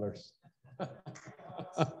 $5,000.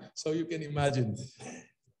 So you can imagine.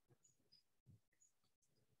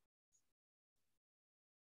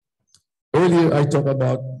 Earlier, I talked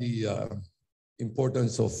about the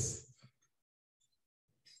importance of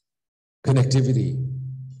connectivity,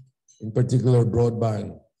 in particular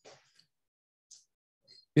broadband.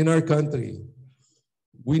 In our country,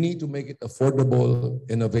 we need to make it affordable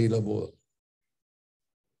and available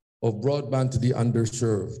of broadband to the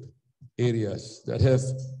underserved areas that have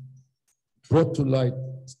brought to light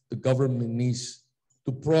the government needs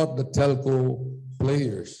to prod the telco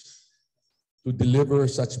players to deliver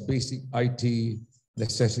such basic IT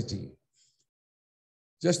necessity.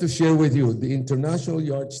 Just to share with you, the international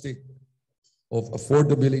yardstick of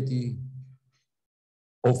affordability,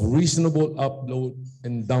 of reasonable upload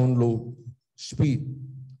and download speed,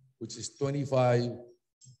 which is 25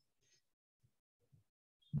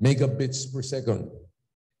 megabits per second,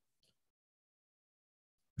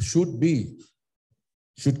 should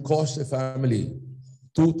cost a family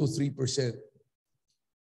 2 to 3%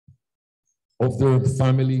 of their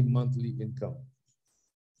family monthly income.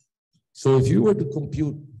 So if you were to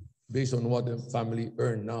compute based on what a family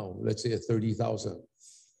earn now, let's say 30,000,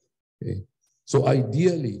 okay. So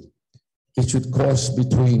ideally, it should cost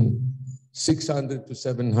between 600 to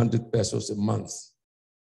 700 pesos a month.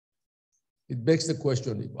 It begs the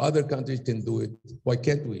question, if other countries can do it, why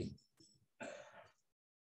can't we?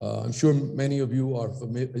 I'm sure many of you are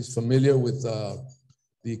familiar with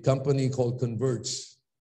the company called Converge,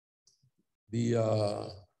 the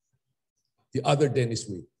other Dennis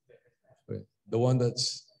Week, right? The one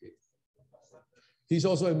he's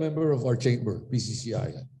also a member of our chamber,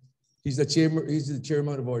 PCCI. He's the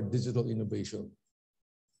chairman of our digital innovation.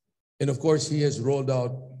 And of course, he has rolled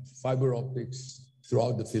out fiber optics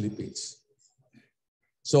throughout the Philippines.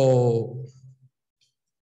 So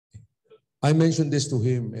I mentioned this to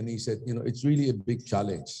him and he said, it's really a big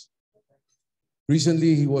challenge.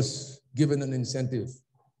 Recently, he was given an incentive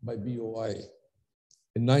by BOI,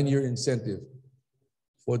 a 9-year incentive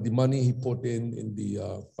for the money he put in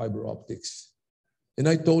the fiber optics. And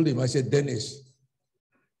I told him, I said, Dennis,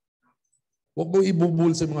 wag mo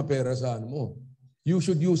ibubul sa mga pera sa ano mo. You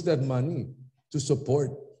should use that money to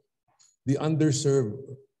support the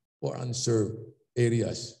underserved or unserved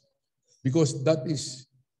areas, because that is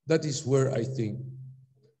where I think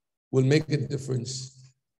will make a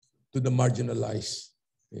difference to the marginalized.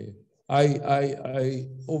 Okay. I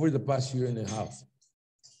over the past year and a half,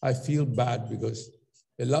 I feel bad because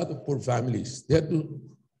a lot of poor families,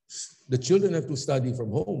 the children have to study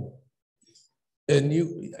from home. And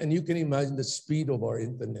you can imagine the speed of our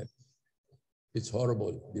internet. It's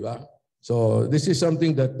horrible, di ba? So this is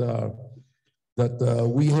something that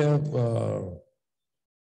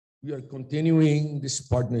we are continuing this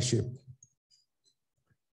partnership.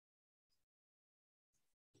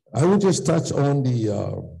 I will just touch on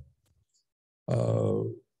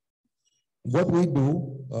what we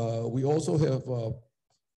do. We also have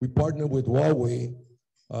we partner with Huawei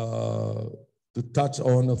to touch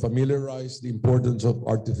on familiarize the importance of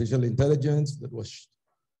artificial intelligence that was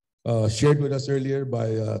shared with us earlier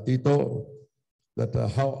by Tito, that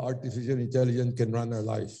how artificial intelligence can run our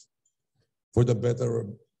life for the better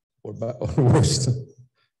or worse.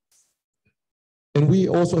 And we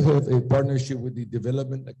also have a partnership with the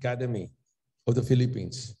Development Academy of the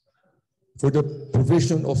Philippines for the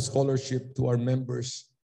provision of scholarship to our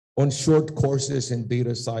members on short courses in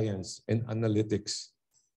data science and analytics.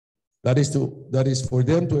 That is for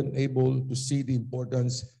them to enable to see the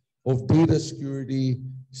importance of data security,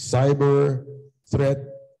 cyber threat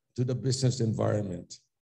to the business environment.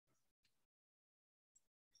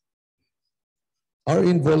 Our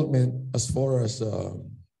involvement as far as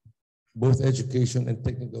both education and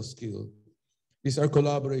technical skill is our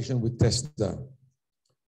collaboration with TESDA.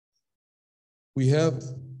 We have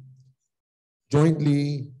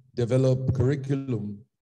jointly developed curriculum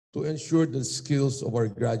to ensure the skills of our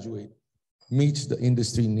graduate meets the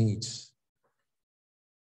industry needs.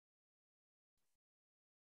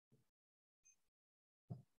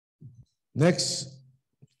 Next,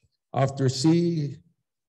 after C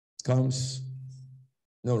comes,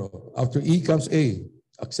 after E comes A,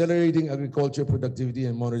 accelerating agriculture productivity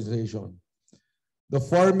and modernization. The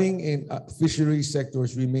farming and fishery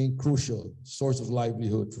sectors remain crucial source of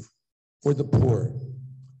livelihood for the poor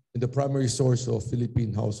and the primary source of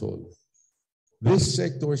Philippine household. These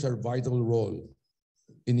sectors are vital role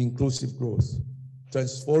in inclusive growth,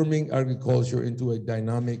 transforming agriculture into a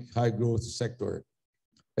dynamic high-growth sector,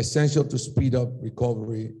 essential to speed up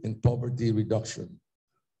recovery and poverty reduction.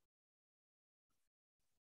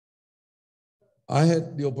 I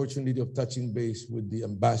had the opportunity of touching base with the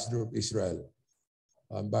ambassador of Israel,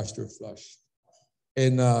 Ambassador Flush.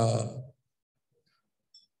 And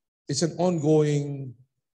it's an ongoing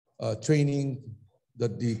training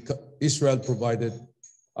that Israel provided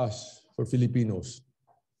us for Filipinos.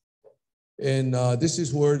 And this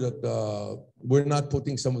is where that we're not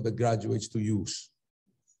putting some of the graduates to use.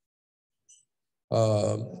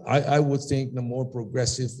 I would think the more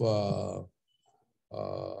progressive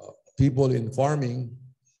people in farming,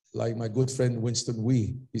 like my good friend Winston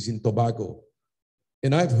Wee, is in Tobago.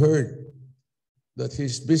 And I've heard that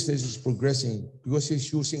his business is progressing because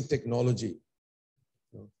he's using technology.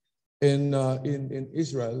 And in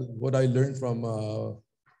Israel, what I learned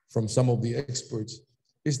from some of the experts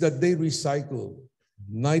is that they recycle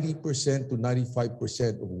 90% to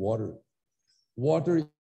 95% of water. Water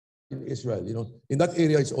in Israel, in that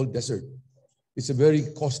area, it's all desert. It's a very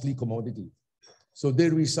costly commodity. So they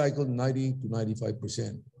recycle 90 to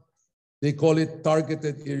 95%. They call it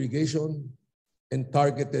targeted irrigation and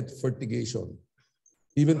targeted fertigation,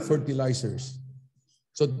 even fertilizers.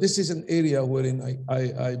 So this is an area wherein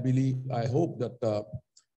I hope that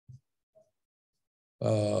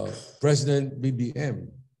President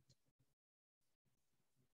BBM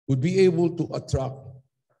would be able to attract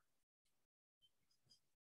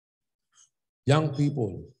young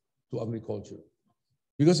people to agriculture.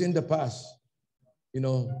 Because in the past,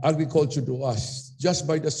 agriculture to us, just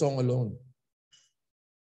by the song alone,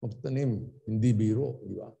 magtanim, hindi biro,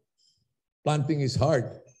 di ba? Planting is hard.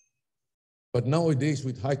 But nowadays,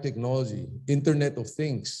 with high technology, Internet of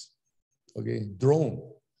Things, okay, drone,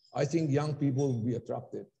 I think young people will be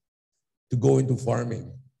attracted to go into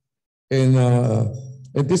farming. And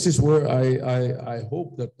this is where I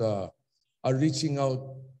hope that our reaching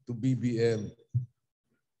out to BBM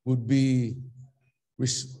would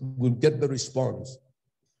get the response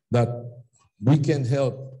that we can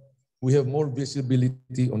help. We have more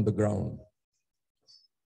visibility on the ground.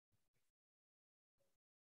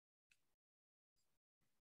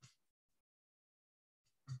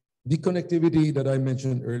 The connectivity that I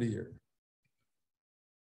mentioned earlier,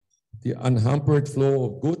 the unhampered flow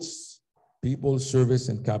of goods, people, service,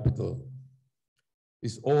 and capital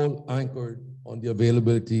is all anchored on the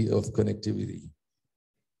availability of connectivity.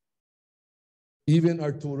 Even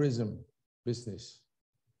our tourism business,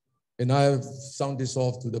 and I have sounded this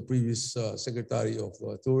off to the previous Secretary of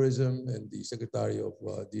Tourism and the Secretary of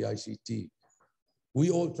the ICT.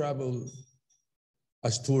 We all travel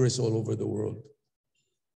as tourists all over the world.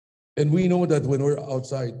 And we know that when we're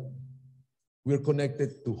outside, we're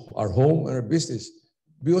connected to our home and our business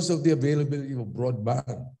because of the availability of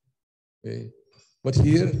broadband. Okay? But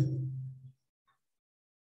here,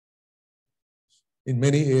 in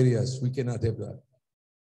many areas, we cannot have that.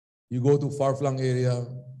 You go to far-flung area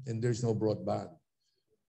and there's no broadband.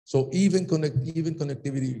 So even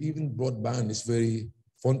connectivity, even broadband is very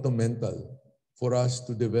fundamental for us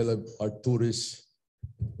to develop our tourist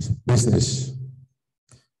business.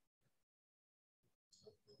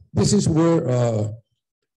 This is where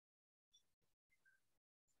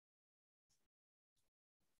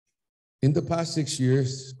in the past 6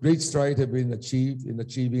 years, great strides have been achieved in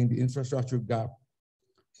achieving the infrastructure gap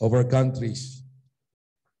of our countries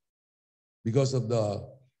because of the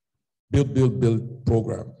Build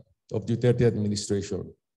program of the Duterte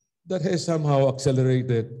administration that has somehow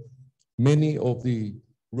accelerated many of the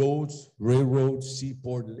roads, railroads,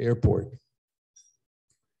 seaport, and airport.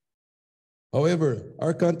 However,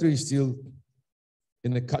 our country is still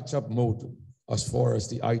in a catch-up mode as far as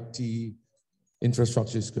the IT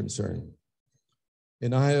infrastructure is concerned.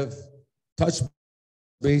 And I have touched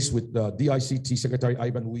base with the DICT Secretary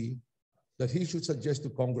Ivan Wee that he should suggest to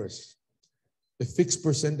Congress a fixed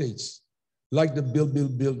percentage like the build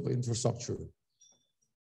for infrastructure.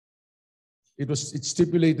 It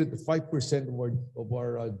stipulated 5% of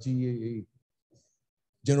our GAA,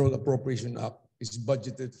 General Appropriation Act, is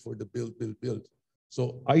budgeted for the build.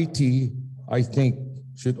 So IT, I think,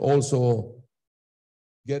 should also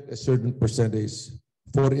get a certain percentage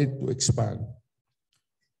for it to expand.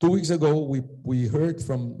 2 weeks ago, we heard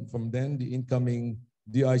from then the incoming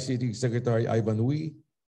DICT Secretary Ivan Wee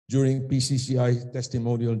during PCCI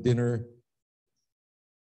testimonial dinner,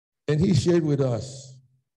 and he shared with us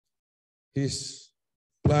his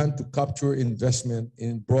plan to capture investment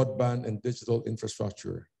in broadband and digital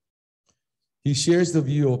infrastructure. He shares the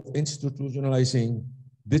view of institutionalizing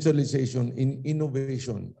digitalization in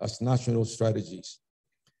innovation as national strategies.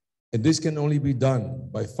 And this can only be done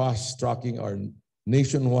by fast-tracking our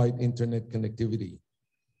nationwide internet connectivity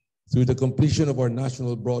through the completion of our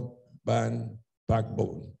national broadband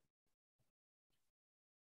backbone.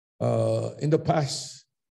 In the past,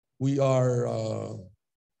 we are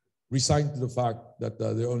resigned to the fact that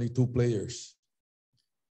there are only two players.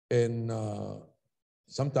 And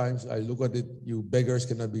sometimes I look at it, you beggars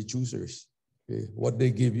cannot be choosers. Okay? What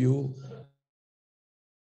they give you,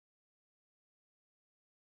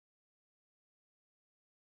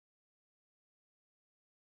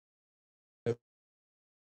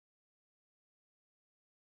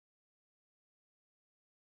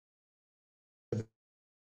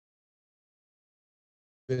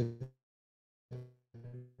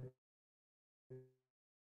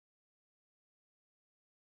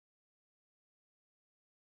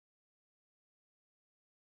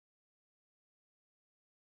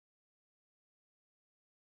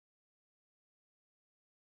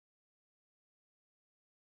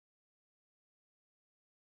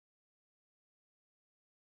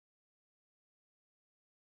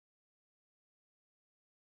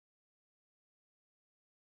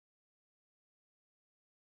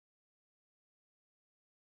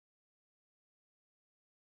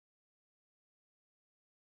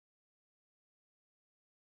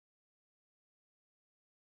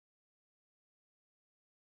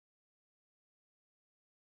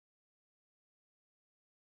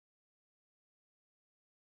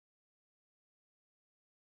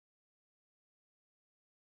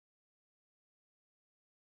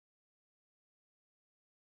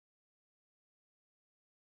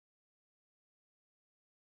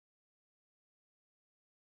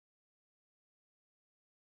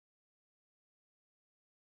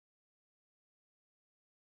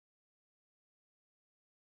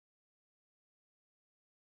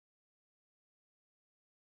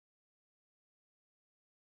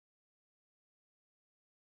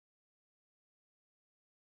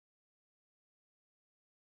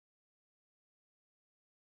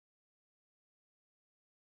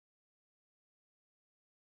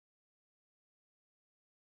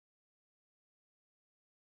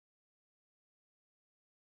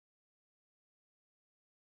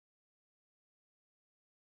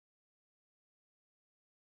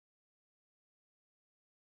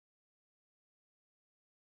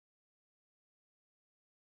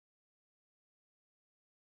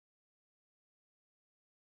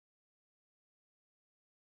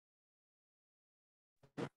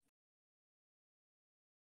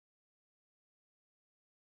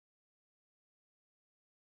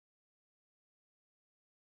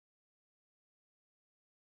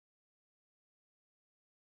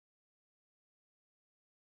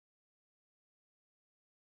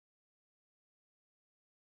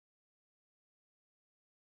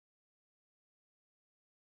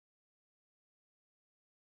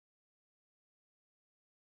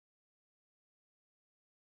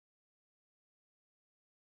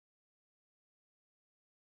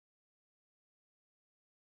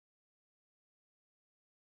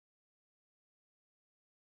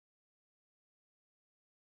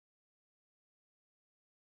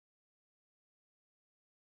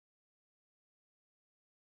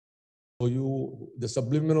 the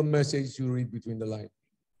subliminal message you read between the lines.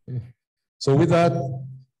 So with that,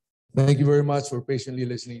 thank you very much for patiently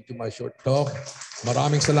listening to my short talk.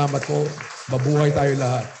 Maraming salamat po. Mabuhay tayo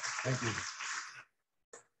lahat. Thank you.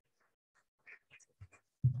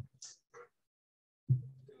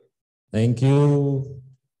 Thank you,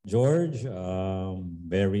 George.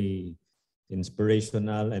 Very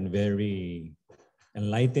inspirational and very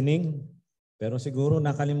enlightening. Pero siguro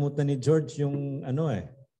nakalimutan ni George yung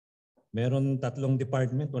meron 3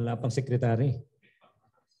 department, wala pang secretary.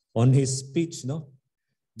 on his speech, no?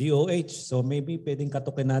 DOH. So maybe pwedeng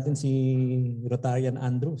katukin natin si Rotarian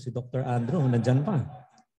Andrew, si Dr. Andrew, nandyan pa.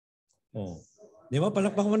 Oh. Di ba?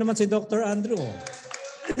 Palakpak mo naman si Dr. Andrew.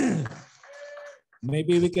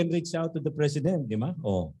 Maybe we can reach out to the President, di ba?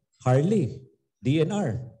 Oh, Harley,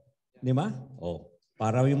 DNR, di ba? Oh,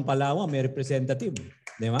 para yung Palawan may representative,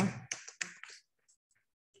 di ba?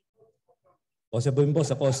 O sabihin po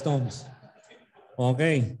sa customs.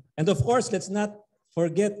 Okay. And of course, let's not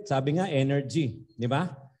forget, sabi nga, energy. Di ba?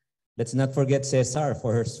 Let's not forget Cesar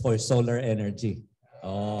for solar energy.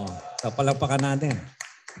 Oh, so palagpakan natin.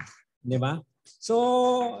 Di ba?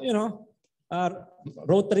 So, you know,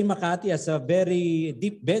 Rotary Makati has a very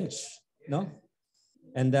deep bench, no?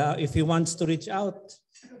 And if he wants to reach out,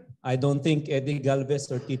 I don't think Eddie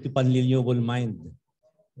Galvez or Tito Panlilio will mind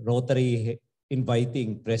Rotary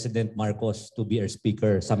inviting President Marcos to be our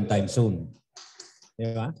speaker sometime soon.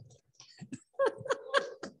 Di ba?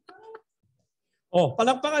 Oh,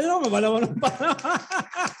 palakpakan nyo, mabalawan pa.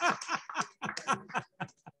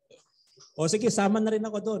 O sige, sama na rin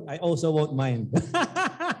ako doon. I also won't mind.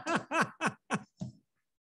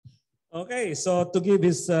 Okay, so to give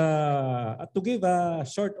a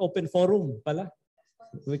short open forum pala.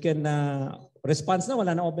 We can response na,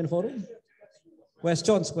 wala na open forum.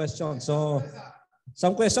 Questions. So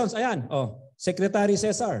some questions, ayan. Oh, Secretary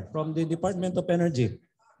Cesar from the Department of Energy.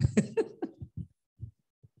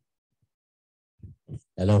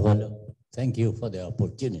 Hello. Thank you for the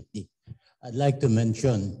opportunity. I'd like to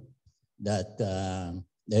mention that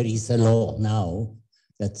there is a law now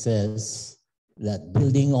that says that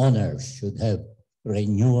building owners should have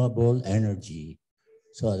renewable energy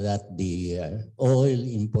so that the oil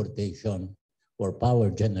importation for power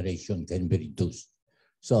generation can be reduced.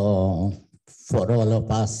 So for all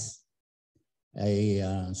of us,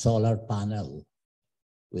 a solar panel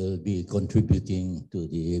will be contributing to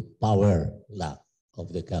the power lack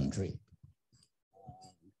of the country.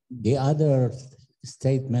 The other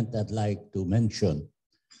statement I'd like to mention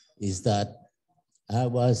is that I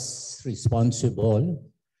was responsible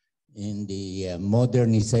in the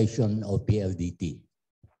modernization of PLDT.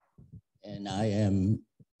 And I am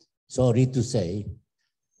sorry to say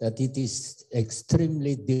that it is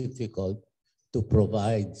extremely difficult to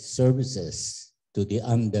provide services to the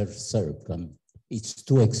underserved. It's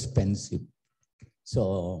too expensive.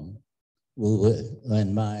 So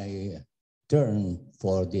when my turn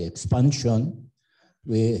for the expansion,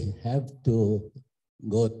 we have to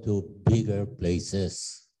go to bigger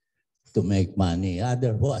places to make money.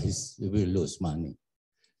 Otherwise, we will lose money.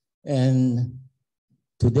 And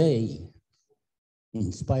today,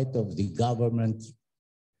 in spite of the government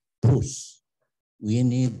push, we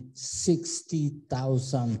need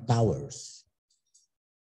 60,000 towers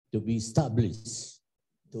to be established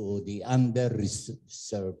to the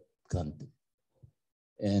underserved country.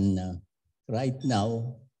 And right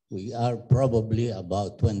now, we are probably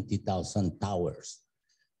about 20,000 towers.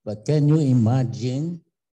 But can you imagine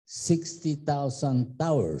 60,000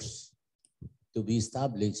 towers to be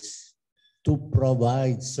established to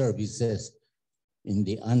provide services in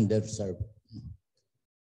the underserved?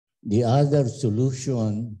 The other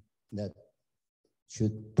solution that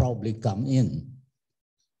should probably come in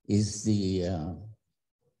is the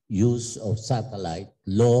use of satellite,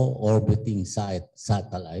 low orbiting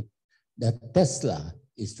satellite that Tesla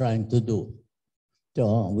is trying to do.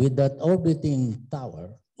 So with that orbiting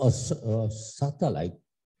tower or satellite,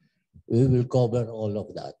 we will cover all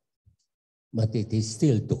of that, but it is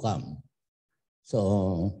still to come.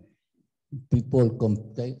 So people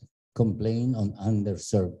complain on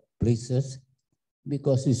underserved places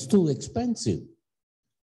because it's too expensive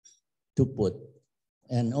to put.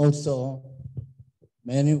 And also,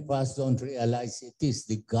 many of us don't realize it is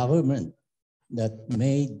the government that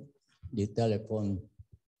made the telephone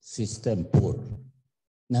system poor,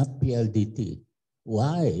 not PLDT.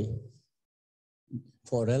 Why?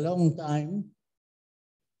 For a long time,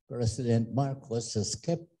 President Marcos has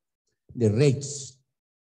kept the rates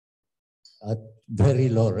at very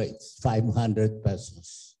low rates, 500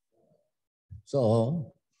 pesos.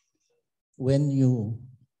 So when you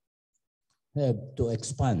have to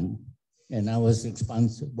expand, and I was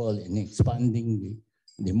responsible in expanding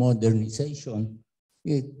the modernization,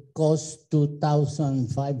 it costs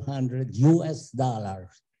 $2,500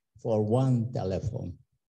 for one telephone.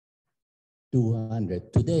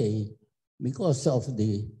 200. Today, because of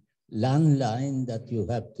the landline that you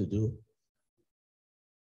have to do,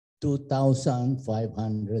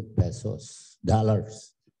 2,500 pesos,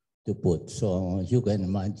 dollars to put. So you can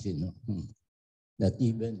imagine that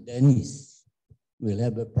even Dennis will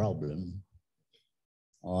have a problem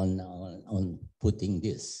on putting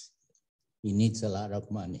this. He needs a lot of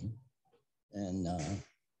money, and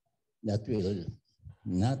that will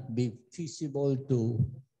not be feasible to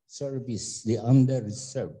service the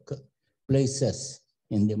underserved places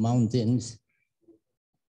in the mountains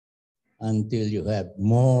until you have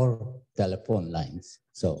more telephone lines.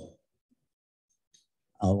 So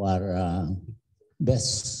our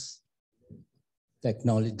best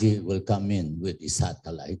technology will come in with the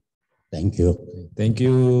satellite. Thank you. Thank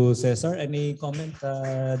you, Cesar. Any comment,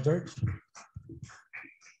 George?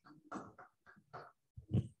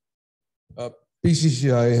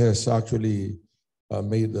 PCCI has actually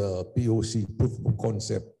made a POC, proof of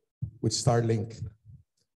concept, with Starlink,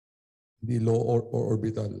 the low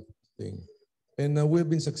orbital thing. And we've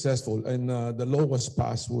been successful, and the law was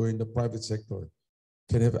passed where in the private sector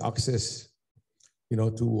can have access,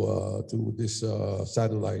 to this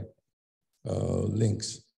satellite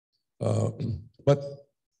links. But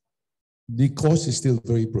the cost is still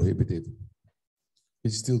very prohibitive.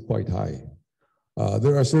 It's still quite high.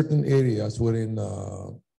 There are certain areas wherein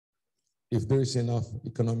if there is enough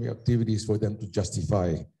economic activities for them to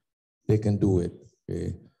justify, they can do it.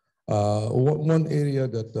 Okay? One area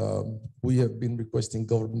that we have been requesting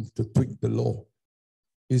government to tweak the law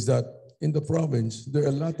is that in the province, there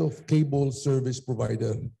are a lot of cable service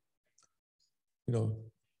provider,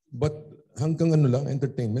 but hanggang ano lang,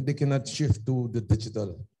 entertainment, they cannot shift to the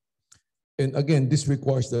digital. And again, this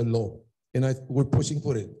requires the law, and we're pushing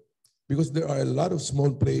for it because there are a lot of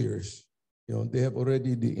small players, they have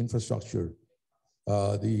already the infrastructure,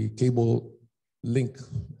 the cable link.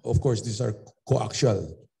 Of course, these are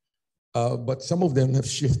coaxial, but some of them have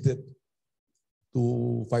shifted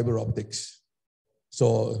to fiber optics.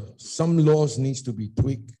 So some laws needs to be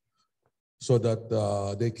tweaked so that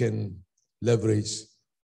they can leverage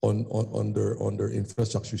on their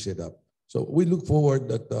infrastructure setup. So we look forward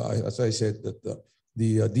that, as I said, that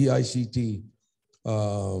the DICT,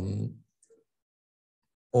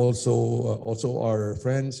 also our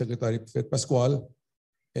friend Secretary Fred Pascual,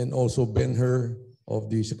 and also Ben Hur of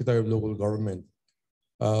the Secretary of Local Government,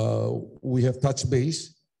 we have touched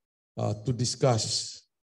base to discuss,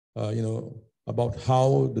 about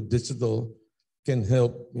how the digital can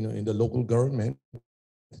help, in the local government,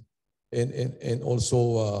 and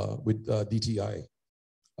also with DTI.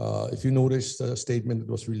 If you notice the statement that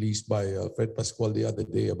was released by Fred Pascual the other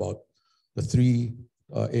day about the 3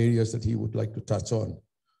 areas that he would like to touch on,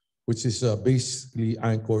 which is basically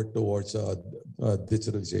anchored towards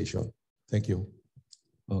digitalization. Thank you.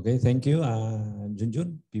 Okay, thank you.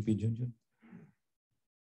 Junjun, PP Junjun.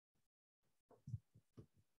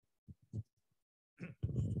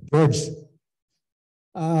 George,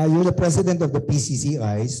 you're the president of the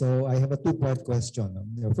PCCI, so I have a 2-part question.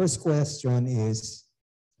 The first question is,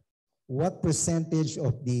 what percentage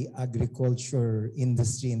of the agriculture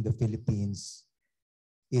industry in the Philippines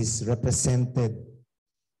is represented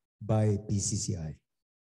by PCCI?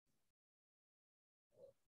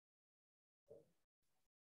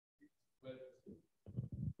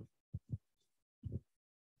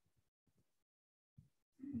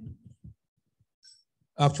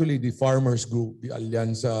 Actually, the farmers group, the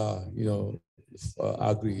Alianza,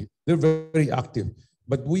 Agri, they're very active.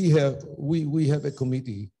 But we have a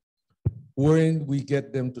committee wherein we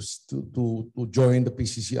get them to join the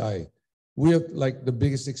PCCI. We have like the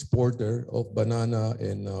biggest exporter of banana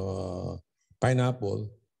and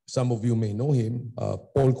pineapple. Some of you may know him,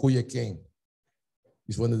 Paul Kuya King.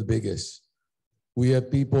 He's one of the biggest. We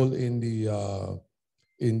have people in the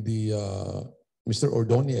Mr.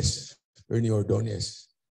 Ordonez, Ernie Ordonez.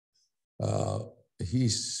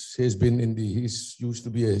 He's used to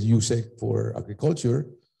be a USEC for agriculture,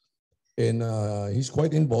 and he's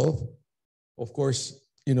quite involved. Of course,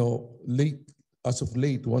 as of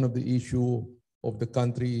late, one of the issue of the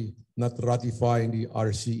country not ratifying the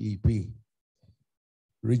RCEP,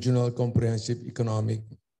 Regional Comprehensive Economic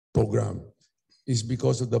Program, is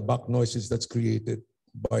because of the back noises that's created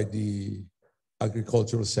by the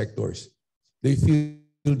agricultural sectors. They feel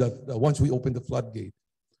that once we open the floodgate,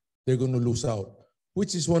 they're going to lose out,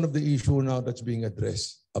 which is one of the issues now that's being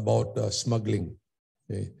addressed about smuggling.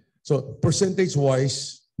 Okay? So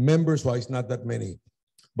percentage-wise, members-wise, not that many,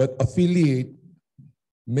 but affiliate,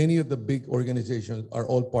 many of the big organizations are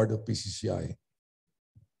all part of PCCI.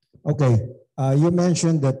 Okay, you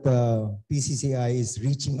mentioned that PCCI is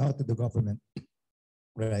reaching out to the government,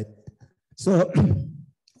 right? So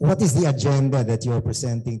what is the agenda that you're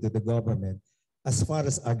presenting to the government as far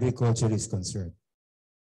as agriculture is concerned?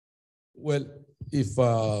 Well, if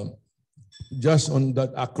just on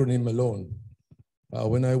that acronym alone,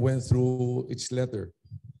 when I went through its letter,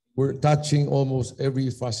 we're touching almost every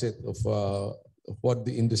facet of what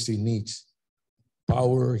the industry needs: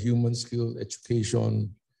 power, human skill,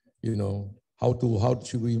 education. You know, how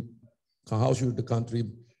should the country,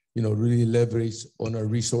 really leverage on our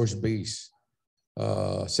resource-based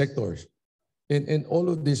sectors, and all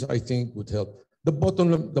of this I think would help. The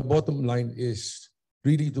bottom line is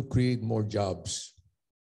really to create more jobs.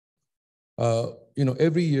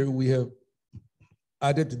 Every year we have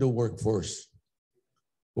added to the workforce.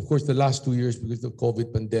 Of course, the last 2 years, because of the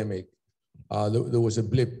COVID pandemic, there was a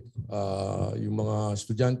blip. Yung mga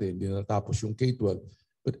estudyante, hindi na natapos yung K-12.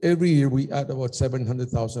 But every year, we add about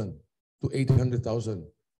 700,000 to 800,000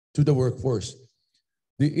 to the workforce.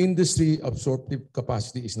 The industry absorptive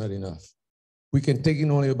capacity is not enough. We can take in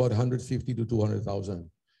only about 150 to 200,000.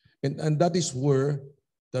 And that is where,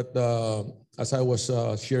 as I was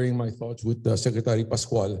sharing my thoughts with Secretary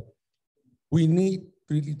Pascual, we need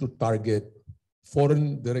really to target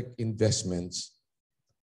foreign direct investments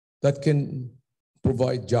that can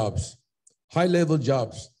provide jobs, high-level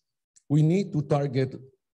jobs. We need to target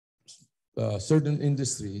certain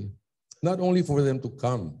industry, not only for them to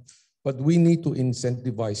come, but we need to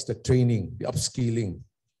incentivize the training, the upskilling.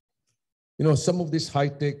 Some of these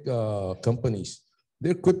high-tech companies,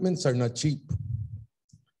 their equipments are not cheap.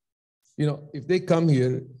 If they come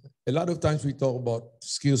here, a lot of times we talk about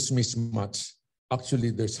skills mismatch. Actually,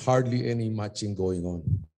 there's hardly any matching going on.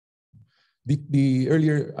 The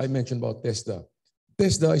earlier I mentioned about TESDA.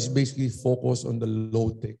 TESDA is basically focused on the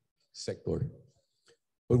low-tech sector.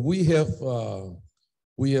 But we have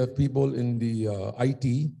people in the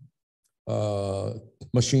IT,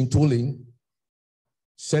 machine tooling,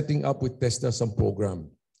 setting up with TESDA some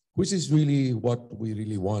program, which is really what we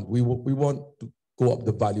really want. We want to go up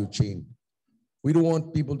the value chain. We don't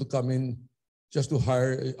want people to come in just to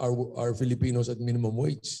hire our Filipinos at minimum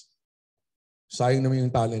wage. Sayang naman yung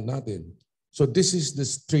talent natin. So this is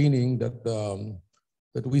this training that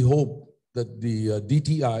we hope that the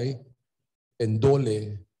DTI and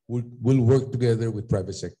DOLE will work together with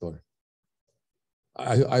private sector.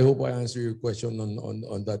 I hope I answer your question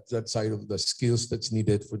on that side of the skills that's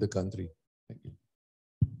needed for the country. Thank you.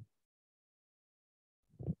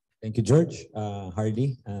 Thank you, George.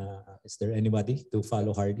 Hardy, is there anybody to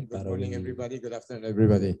follow Hardy? Good morning, everybody. Good afternoon,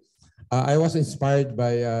 everybody. I was inspired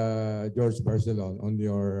by George Barcelon on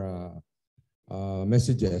your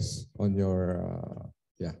messages, on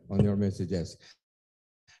your messages.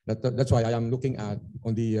 That's why I am looking at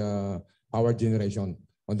on the power generation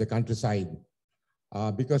on the countryside,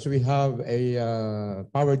 because we have a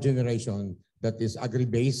power generation that is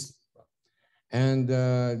agri-based, and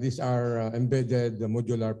these are embedded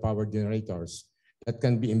modular power generators that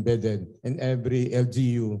can be embedded in every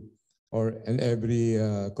LGU or in every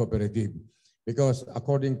cooperative. Because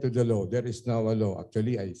according to the law, there is now a law.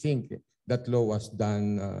 Actually, I think that law was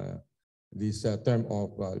done this term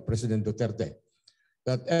of President Duterte,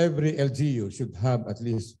 that every LGU should have at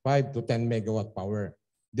least 5 to 10 megawatt power.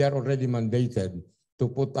 They are already mandated to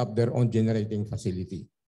put up their own generating facility.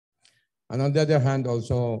 And on the other hand,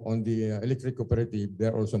 also on the electric cooperative,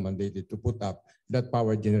 they're also mandated to put up that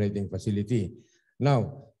power generating facility.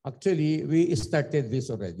 Now, actually, we started this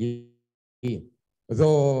already,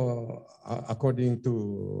 though according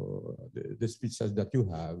to the speeches that you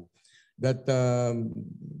have, that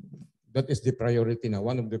is the priority now.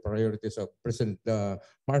 One of the priorities of President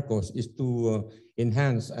Marcos is to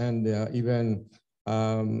enhance and even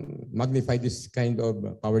magnify this kind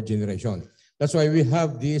of power generation. That's why we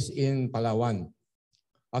have this in Palawan.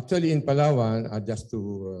 Actually, in Palawan, just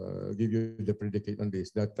to give you the predicate on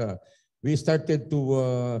this, that we started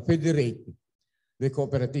to federate the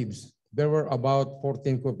cooperatives. There were about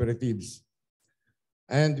 14 cooperatives,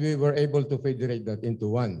 and we were able to federate that into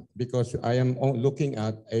one because I am looking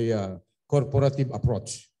at a corporative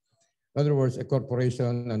approach. In other words, a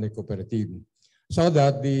corporation and a cooperative, so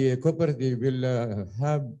that the cooperative will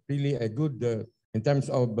have really a good, in terms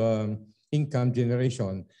of income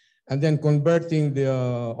generation, and then converting the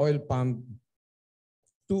oil pump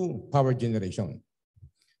to power generation.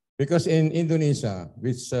 Because in Indonesia,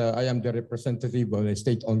 which I am the representative of a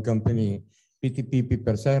state-owned company, PTPP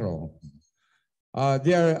Persero,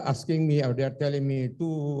 they are asking me, or they are telling me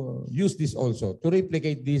to use this also, to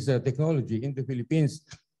replicate this technology in the Philippines.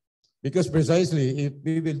 Because precisely, if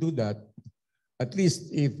we will do that, at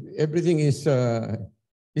least if everything is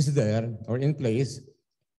there or in place,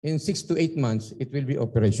 in 6 to 8 months, it will be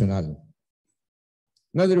operational.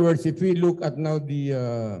 In other words, if we look at now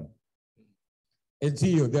the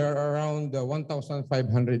LGU, there are around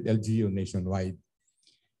 1,500 LGU nationwide.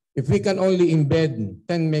 If we can only embed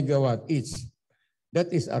 10 megawatt each,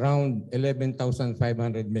 that is around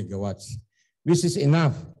 11,500 megawatts, which is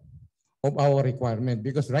enough of our requirement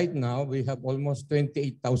because right now we have almost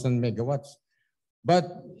 28,000 megawatts.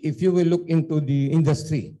 But if you will look into the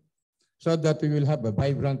industry, so that we will have a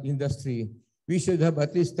vibrant industry, we should have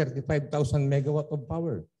at least 35,000 megawatt of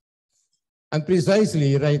power. And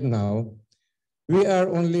precisely right now, we are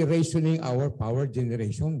only rationing our power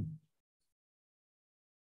generation.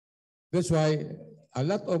 That's why a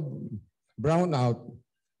lot of brownout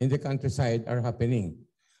in the countryside are happening.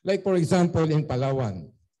 Like for example, in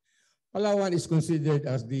Palawan. Palawan is considered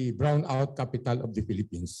as the brownout capital of the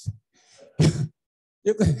Philippines.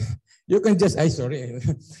 You can just,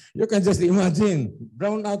 you can just imagine,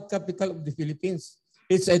 brownout capital of the Philippines.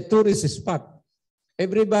 It's a tourist spot.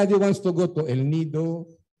 Everybody wants to go to El Nido,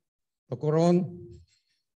 to Coron.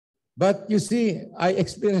 But you see, I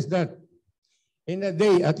experienced that in a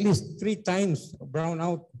day, at least 3 times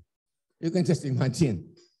brownout. You can just imagine.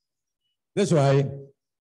 That's why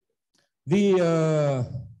the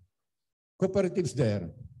cooperatives there,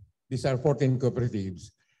 these are 14 cooperatives,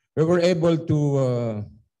 we were able to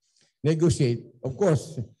negotiate, of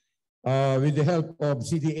course, with the help of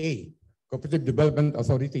CDA, Cooperative Development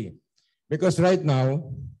Authority. Because right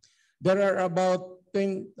now, there are about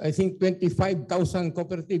 25,000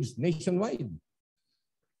 cooperatives nationwide.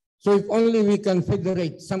 So if only we can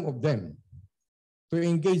federate some of them to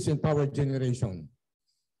engage in power generation.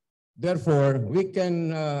 Therefore, we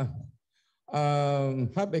can have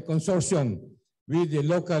a consortium with the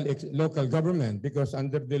local government because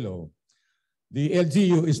under the law, the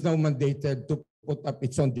LGU is now mandated to put up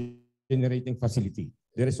its own generating facility.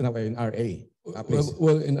 There is now an RA.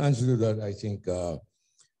 Well, in answer to that, I think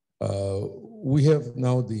we have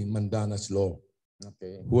now the Mandanas law,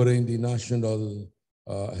 wherein the national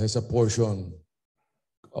has a portion,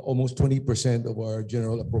 almost 20% of our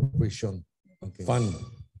general appropriation fund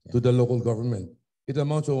to the local government. It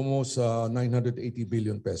amounts to almost 980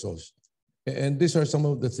 billion pesos. And these are some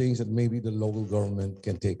of the things that maybe the local government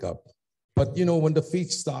can take up. But you know, when the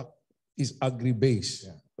feedstock is agri-based,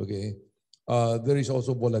 there is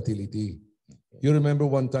also volatility. You remember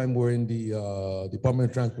one time wherein the Department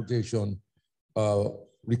of Transportation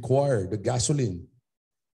required the gasoline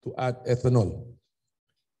to add ethanol.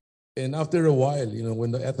 And after a while, you know,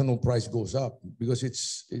 when the ethanol price goes up, because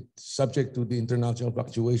it's subject to the international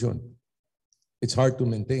fluctuation, it's hard to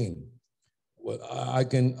maintain. Well,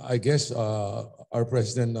 I guess our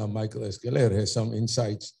president, Michael Escaler, has some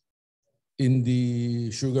insights in the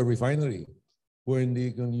sugar refinery, wherein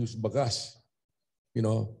they can use bagas, you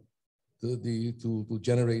know, to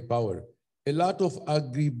generate power. A lot of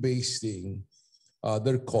agri-based thing,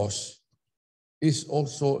 their cost is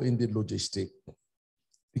also in the logistic,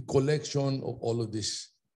 the collection of all of this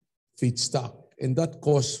feedstock, and that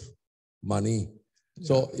costs money.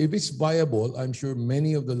 So if it's viable, I'm sure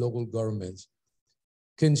many of the local governments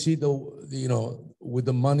can see you know, with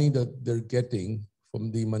the money that they're getting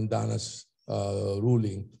from the Mandanas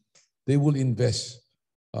ruling, they will invest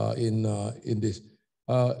in this.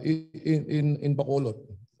 In Bacolod,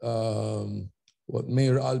 what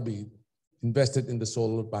Mayor Albi invested in the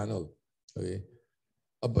solar panel. Okay,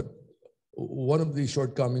 but one of the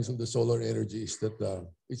shortcomings of the solar energy is that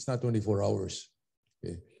it's not 24 hours.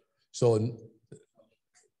 Okay, so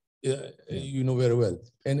you know very well,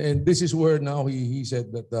 and this is where now he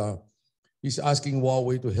said that he's asking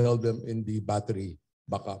Huawei to help them in the battery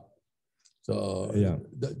backup. So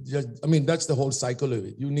I mean, that's the whole cycle of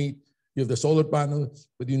it. You have the solar panel,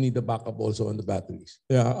 but you need the backup also on the batteries.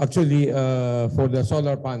 Yeah, actually, for the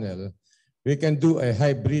solar panel, we can do a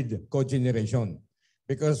hybrid cogeneration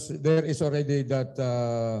because there is already that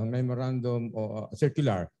memorandum or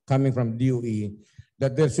circular coming from DOE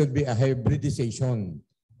that there should be a hybridization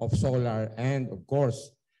of solar, and of course,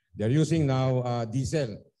 they're using now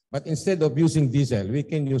diesel. But instead of using diesel, we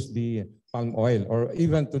can use the palm oil or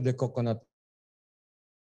even to the coconut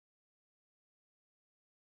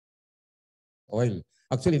oil.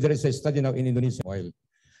 Actually, there is a study now in Indonesia oil.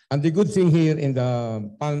 And the good thing here in the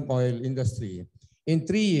palm oil industry, in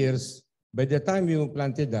 3 years, by the time you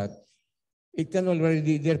planted that, it can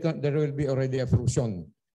already, there will be already a fruition.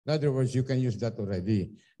 In other words, you can use that already.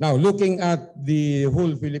 Now, looking at the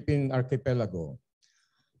whole Philippine archipelago,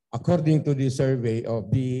 according to the survey of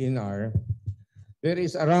DENR, there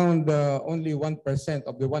is around only 1%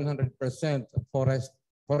 of the 100%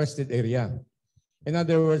 forested area. In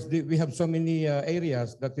other words, we have so many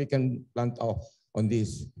areas that we can plant off on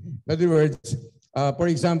this. In other words, for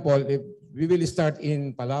example, if we will start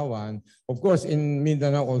in Palawan, of course, in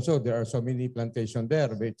Mindanao also, there are so many plantations there,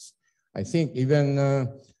 which I think even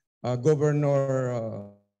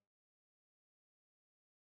Governor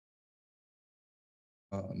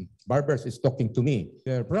barbers is talking to me,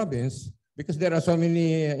 their province, because there are so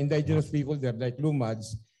many indigenous people there, like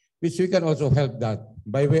Lumads, which we can also help that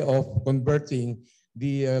by way of converting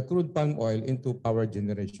the crude palm oil into power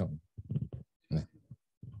generation.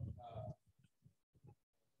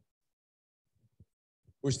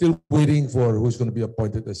 We're still waiting for who's going to be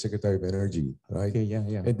appointed as Secretary of Energy, right? Okay,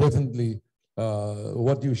 yeah. And definitely,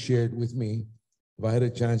 what you shared with me, if I had a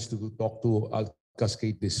chance to talk to, I'll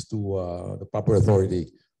cascade this to the proper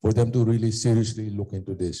authority for them to really seriously look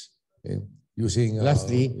into this. Okay? Using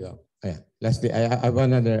Lastly, lastly, I have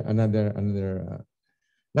another.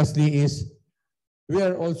 Lastly is we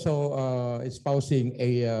are also espousing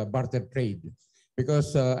a barter trade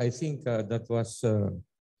because I think that was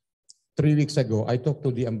 3 weeks ago. I talked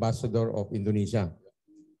to the ambassador of Indonesia,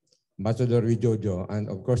 Ambassador Wijojo, and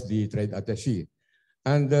of course the trade attaché,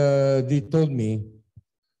 and they told me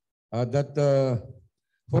that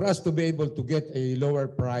for us to be able to get a lower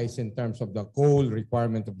price in terms of the coal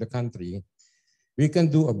requirement of the country, we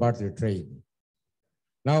can do a barter trade.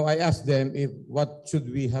 Now I asked them if what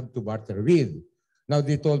should we have to barter with. Now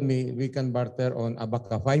they told me we can barter on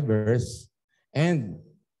abaca fibers and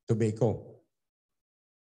tobacco.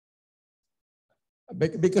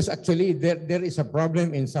 Because actually there is a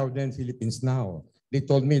problem in southern Philippines now. They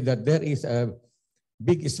told me that there is a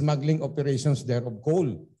big smuggling operations there of coal.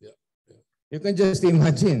 Yeah. You can just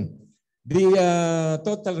imagine the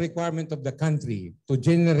total requirement of the country to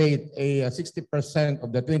generate a 60%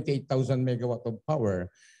 of the 28,000 megawatt of power.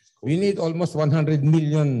 We need almost 100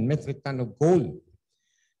 million metric ton of coal.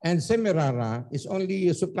 And Semirara is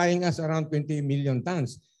only supplying us around 20 million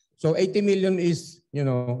tons. So 80 million is,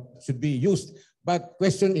 should be used. But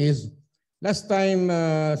question is, last time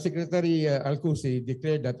Secretary Alcusi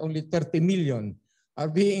declared that only 30 million are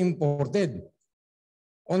being imported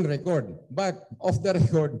on record. But off the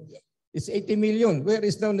record, it's 80 million. Where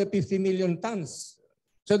is now the 50 million tons?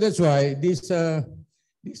 So that's why this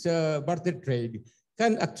barter trade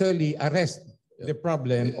can actually arrest the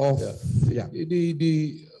problem of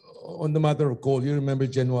on the matter of coal. You remember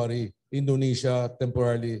January, Indonesia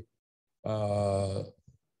temporarily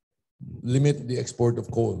limit the export of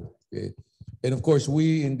coal. Okay? And of course,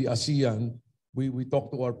 we in the ASEAN, we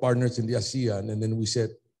talked to our partners in the ASEAN, and then we said,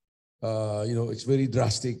 it's very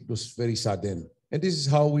drastic, it was very sudden. And this is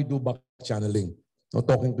how we do back channeling.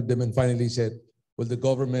 Talking to them and finally said, well, the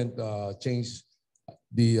government changed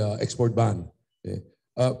the export ban. Okay?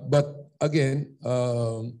 But again,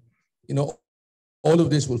 all of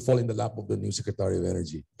this will fall in the lap of the new Secretary of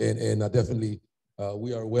Energy. And definitely,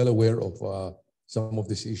 we are well aware of some of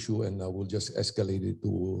this issue, and we'll just escalate it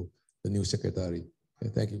to the new Secretary.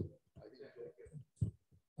 Okay, thank you.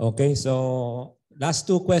 Okay, so last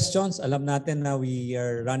two questions. Alam natin na we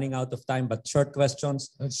are running out of time, but short questions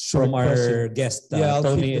from our guest,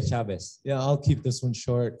 Tony Chavez. Yeah, I'll keep this one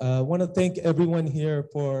short. I want to thank everyone here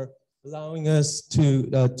for allowing us to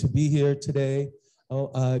be here today.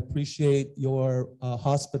 I appreciate your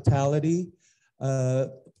hospitality,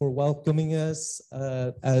 for welcoming us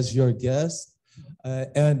as your guest.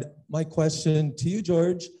 And my question to you,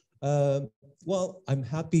 George, well, I'm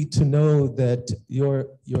happy to know that you're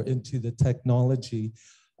into the technology.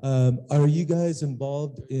 Are you guys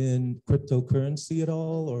involved in cryptocurrency at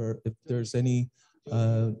all, or if there's any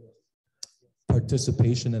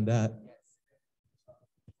participation in that?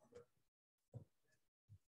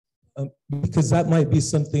 Because that might be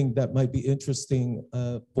something that might be interesting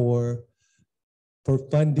for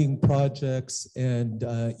funding projects and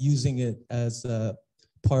using it as a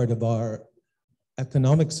part of our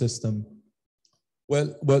economic system.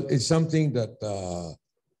 Well, it's something that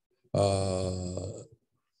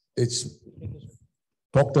it's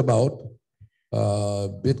talked about.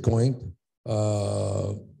 Bitcoin.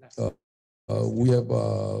 We have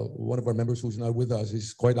one of our members who's not with us.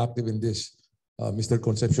 He's quite active in this. Mr.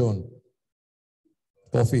 Concepcion.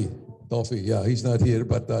 Toffee, yeah, he's not here,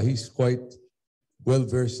 but he's quite well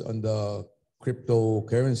versed on the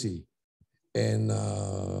cryptocurrency. And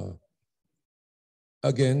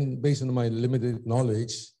again, based on my limited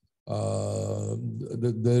knowledge,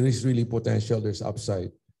 there is really potential, there's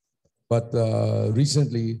upside. But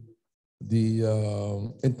recently, the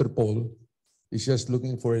Interpol is just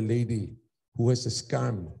looking for a lady who has a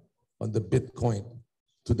scam on the Bitcoin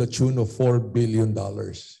to the tune of $4 billion.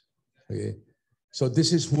 Okay, so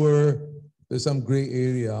this is where there's some gray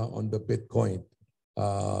area on the Bitcoin.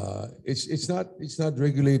 It's not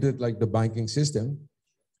regulated like the banking system,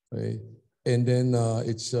 right? And then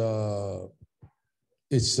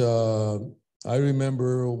I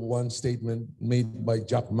remember one statement made by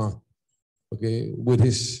Jack Ma, okay, with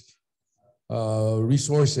his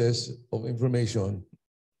resources of information.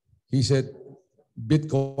 He said,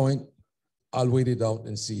 Bitcoin, I'll wait it out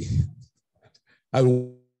and see.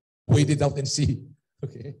 I'll wait it out and see.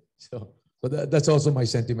 Okay, so that's also my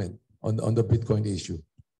sentiment on the Bitcoin issue.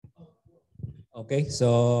 Okay,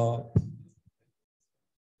 so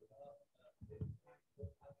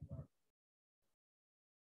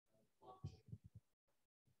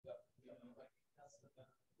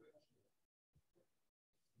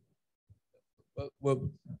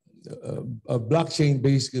blockchain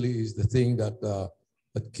basically is the thing that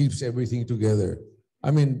that keeps everything together.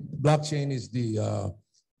 I mean, blockchain is the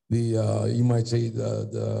you might say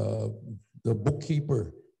the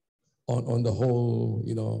bookkeeper on the whole,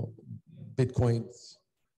 you know, Bitcoin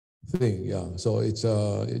thing. Yeah, so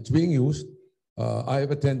it's being used. I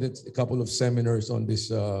have attended a couple of seminars on this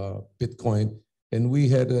Bitcoin, and we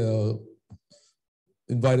had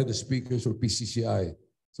invited the speakers for PCCI.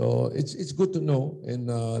 So it's good to know, and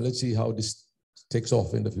let's see how this takes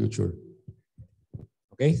off in the future.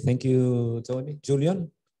 okay, thank you, Tony.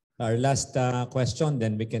 Julian, our last question,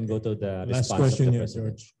 then we can go to the Last response question of the here,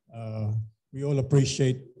 president. George. We all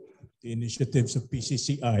appreciate the initiatives of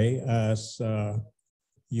PCCI as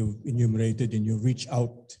you enumerated in your Reach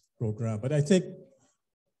Out program. But I think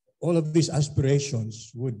all of these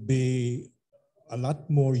aspirations would be a lot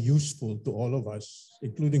more useful to all of us,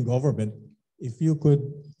 including government, if you could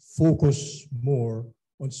focus more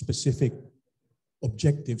on specific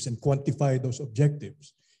objectives and quantify those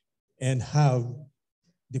objectives and have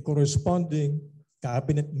the corresponding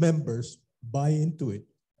cabinet members buy into it.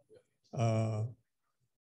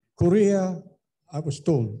 Korea, I was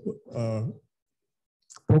told,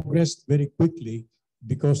 progressed very quickly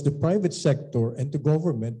because the private sector and the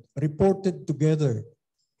government reported together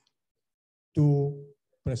to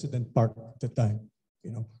President Park at the time,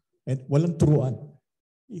 you know, and walang turuan.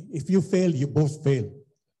 If you fail, you both fail.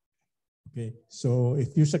 Okay, so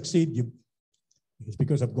if you succeed, it's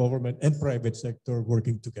because of government and private sector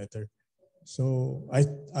working together. So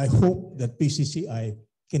I hope that PCCI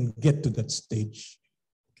can get to that stage.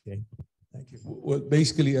 Okay, thank you. Well,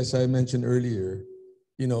 basically, as I mentioned earlier,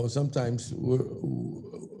 you know, sometimes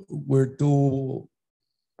we're too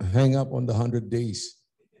hang up on the 100 days.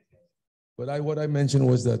 But what I mentioned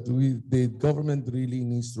was that the government really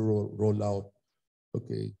needs to roll out,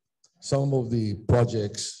 okay, some of the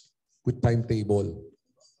projects with timetable.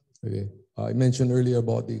 Okay, I mentioned earlier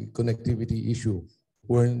about the connectivity issue,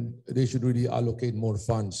 when they should really allocate more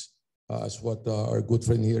funds, as what our good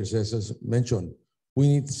friend here has mentioned. We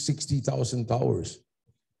need 60,000 towers.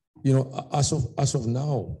 You know, as of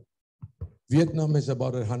now, Vietnam has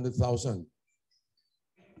about 100,000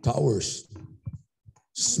 towers.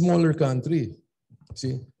 Smaller country,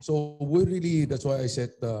 see? So that's why I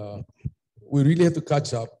said we really have to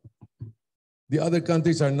catch up. The other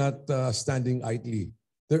countries are not standing idly.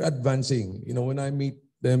 They're advancing. You know, when I meet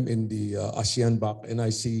them in the ASEAN back and I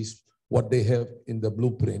see what they have in the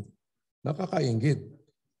blueprint, nakakaingit.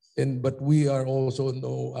 But we are also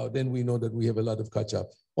then we know that we have a lot of catch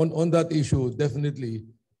up. On that issue, definitely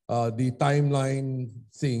the timeline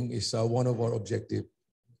thing is one of our objectives,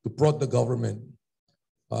 to prod the government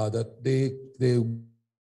that they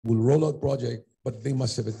will roll out project, but they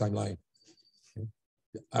must have a timeline. Okay.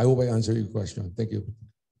 I hope I answered your question. Thank you.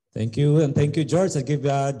 Thank you, and thank you, George. I give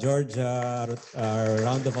George a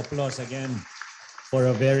round of applause again for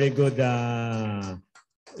a very good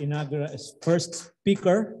inaugural first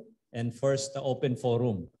speaker and first open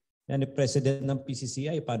forum. Yan, yung president ng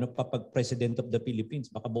PCCI, paano pa pag president of the Philippines?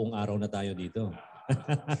 Baka buong araw na tayo dito.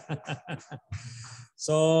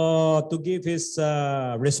 So, to give his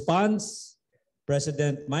response,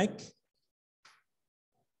 President Mike.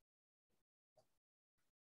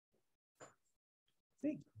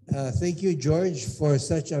 Thank you, George, for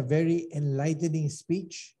such a very enlightening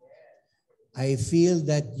speech. I feel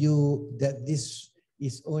that this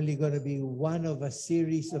is only going to be one of a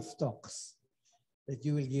series of talks that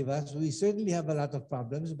you will give us. We certainly have a lot of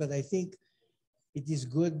problems, but I think it is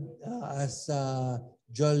good, as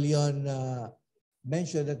Jolion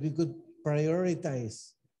mentioned, that we could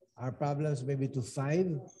prioritize our problems maybe to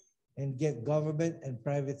 5 and get government and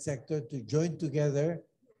private sector to join together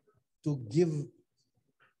to give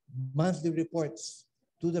monthly reports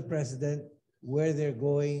to the president where they're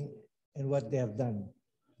going and what they have done.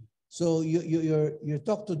 So your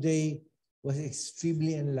talk today was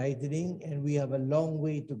extremely enlightening, and we have a long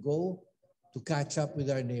way to go to catch up with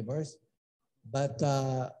our neighbors. But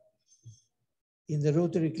in the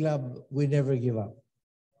Rotary Club, we never give up.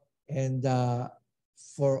 And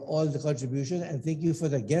for all the contribution, and thank you for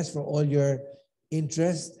the guests for all your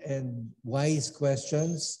interest and wise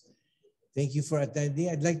questions. Thank you for attending.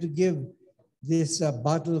 I'd like to give this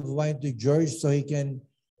bottle of wine to George so he can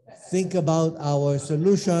think about our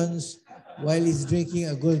solutions while he's drinking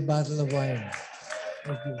a good bottle of wine.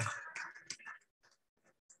 Thank you.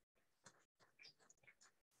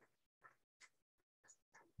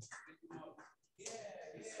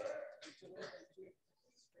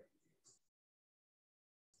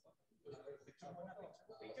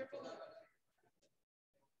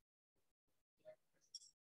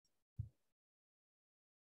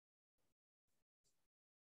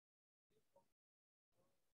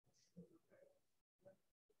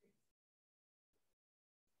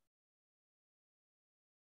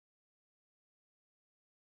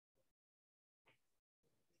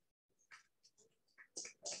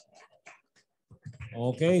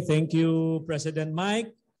 Okay, thank you, President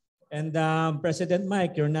Mike. And President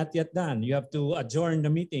Mike, you're not yet done. You have to adjourn the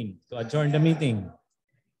meeting.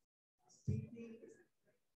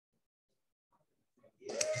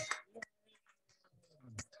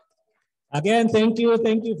 Again, thank you.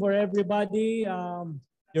 Thank you for everybody.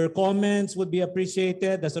 Your comments would be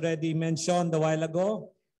appreciated. As already mentioned a while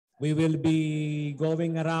ago, we will be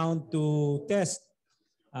going around to test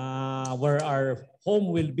where our home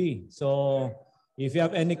will be. So if you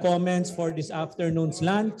have any comments for this afternoon's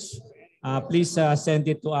lunch, please send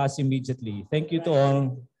it to us immediately. Thank you to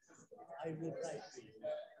all. I will write to you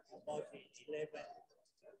about the 11.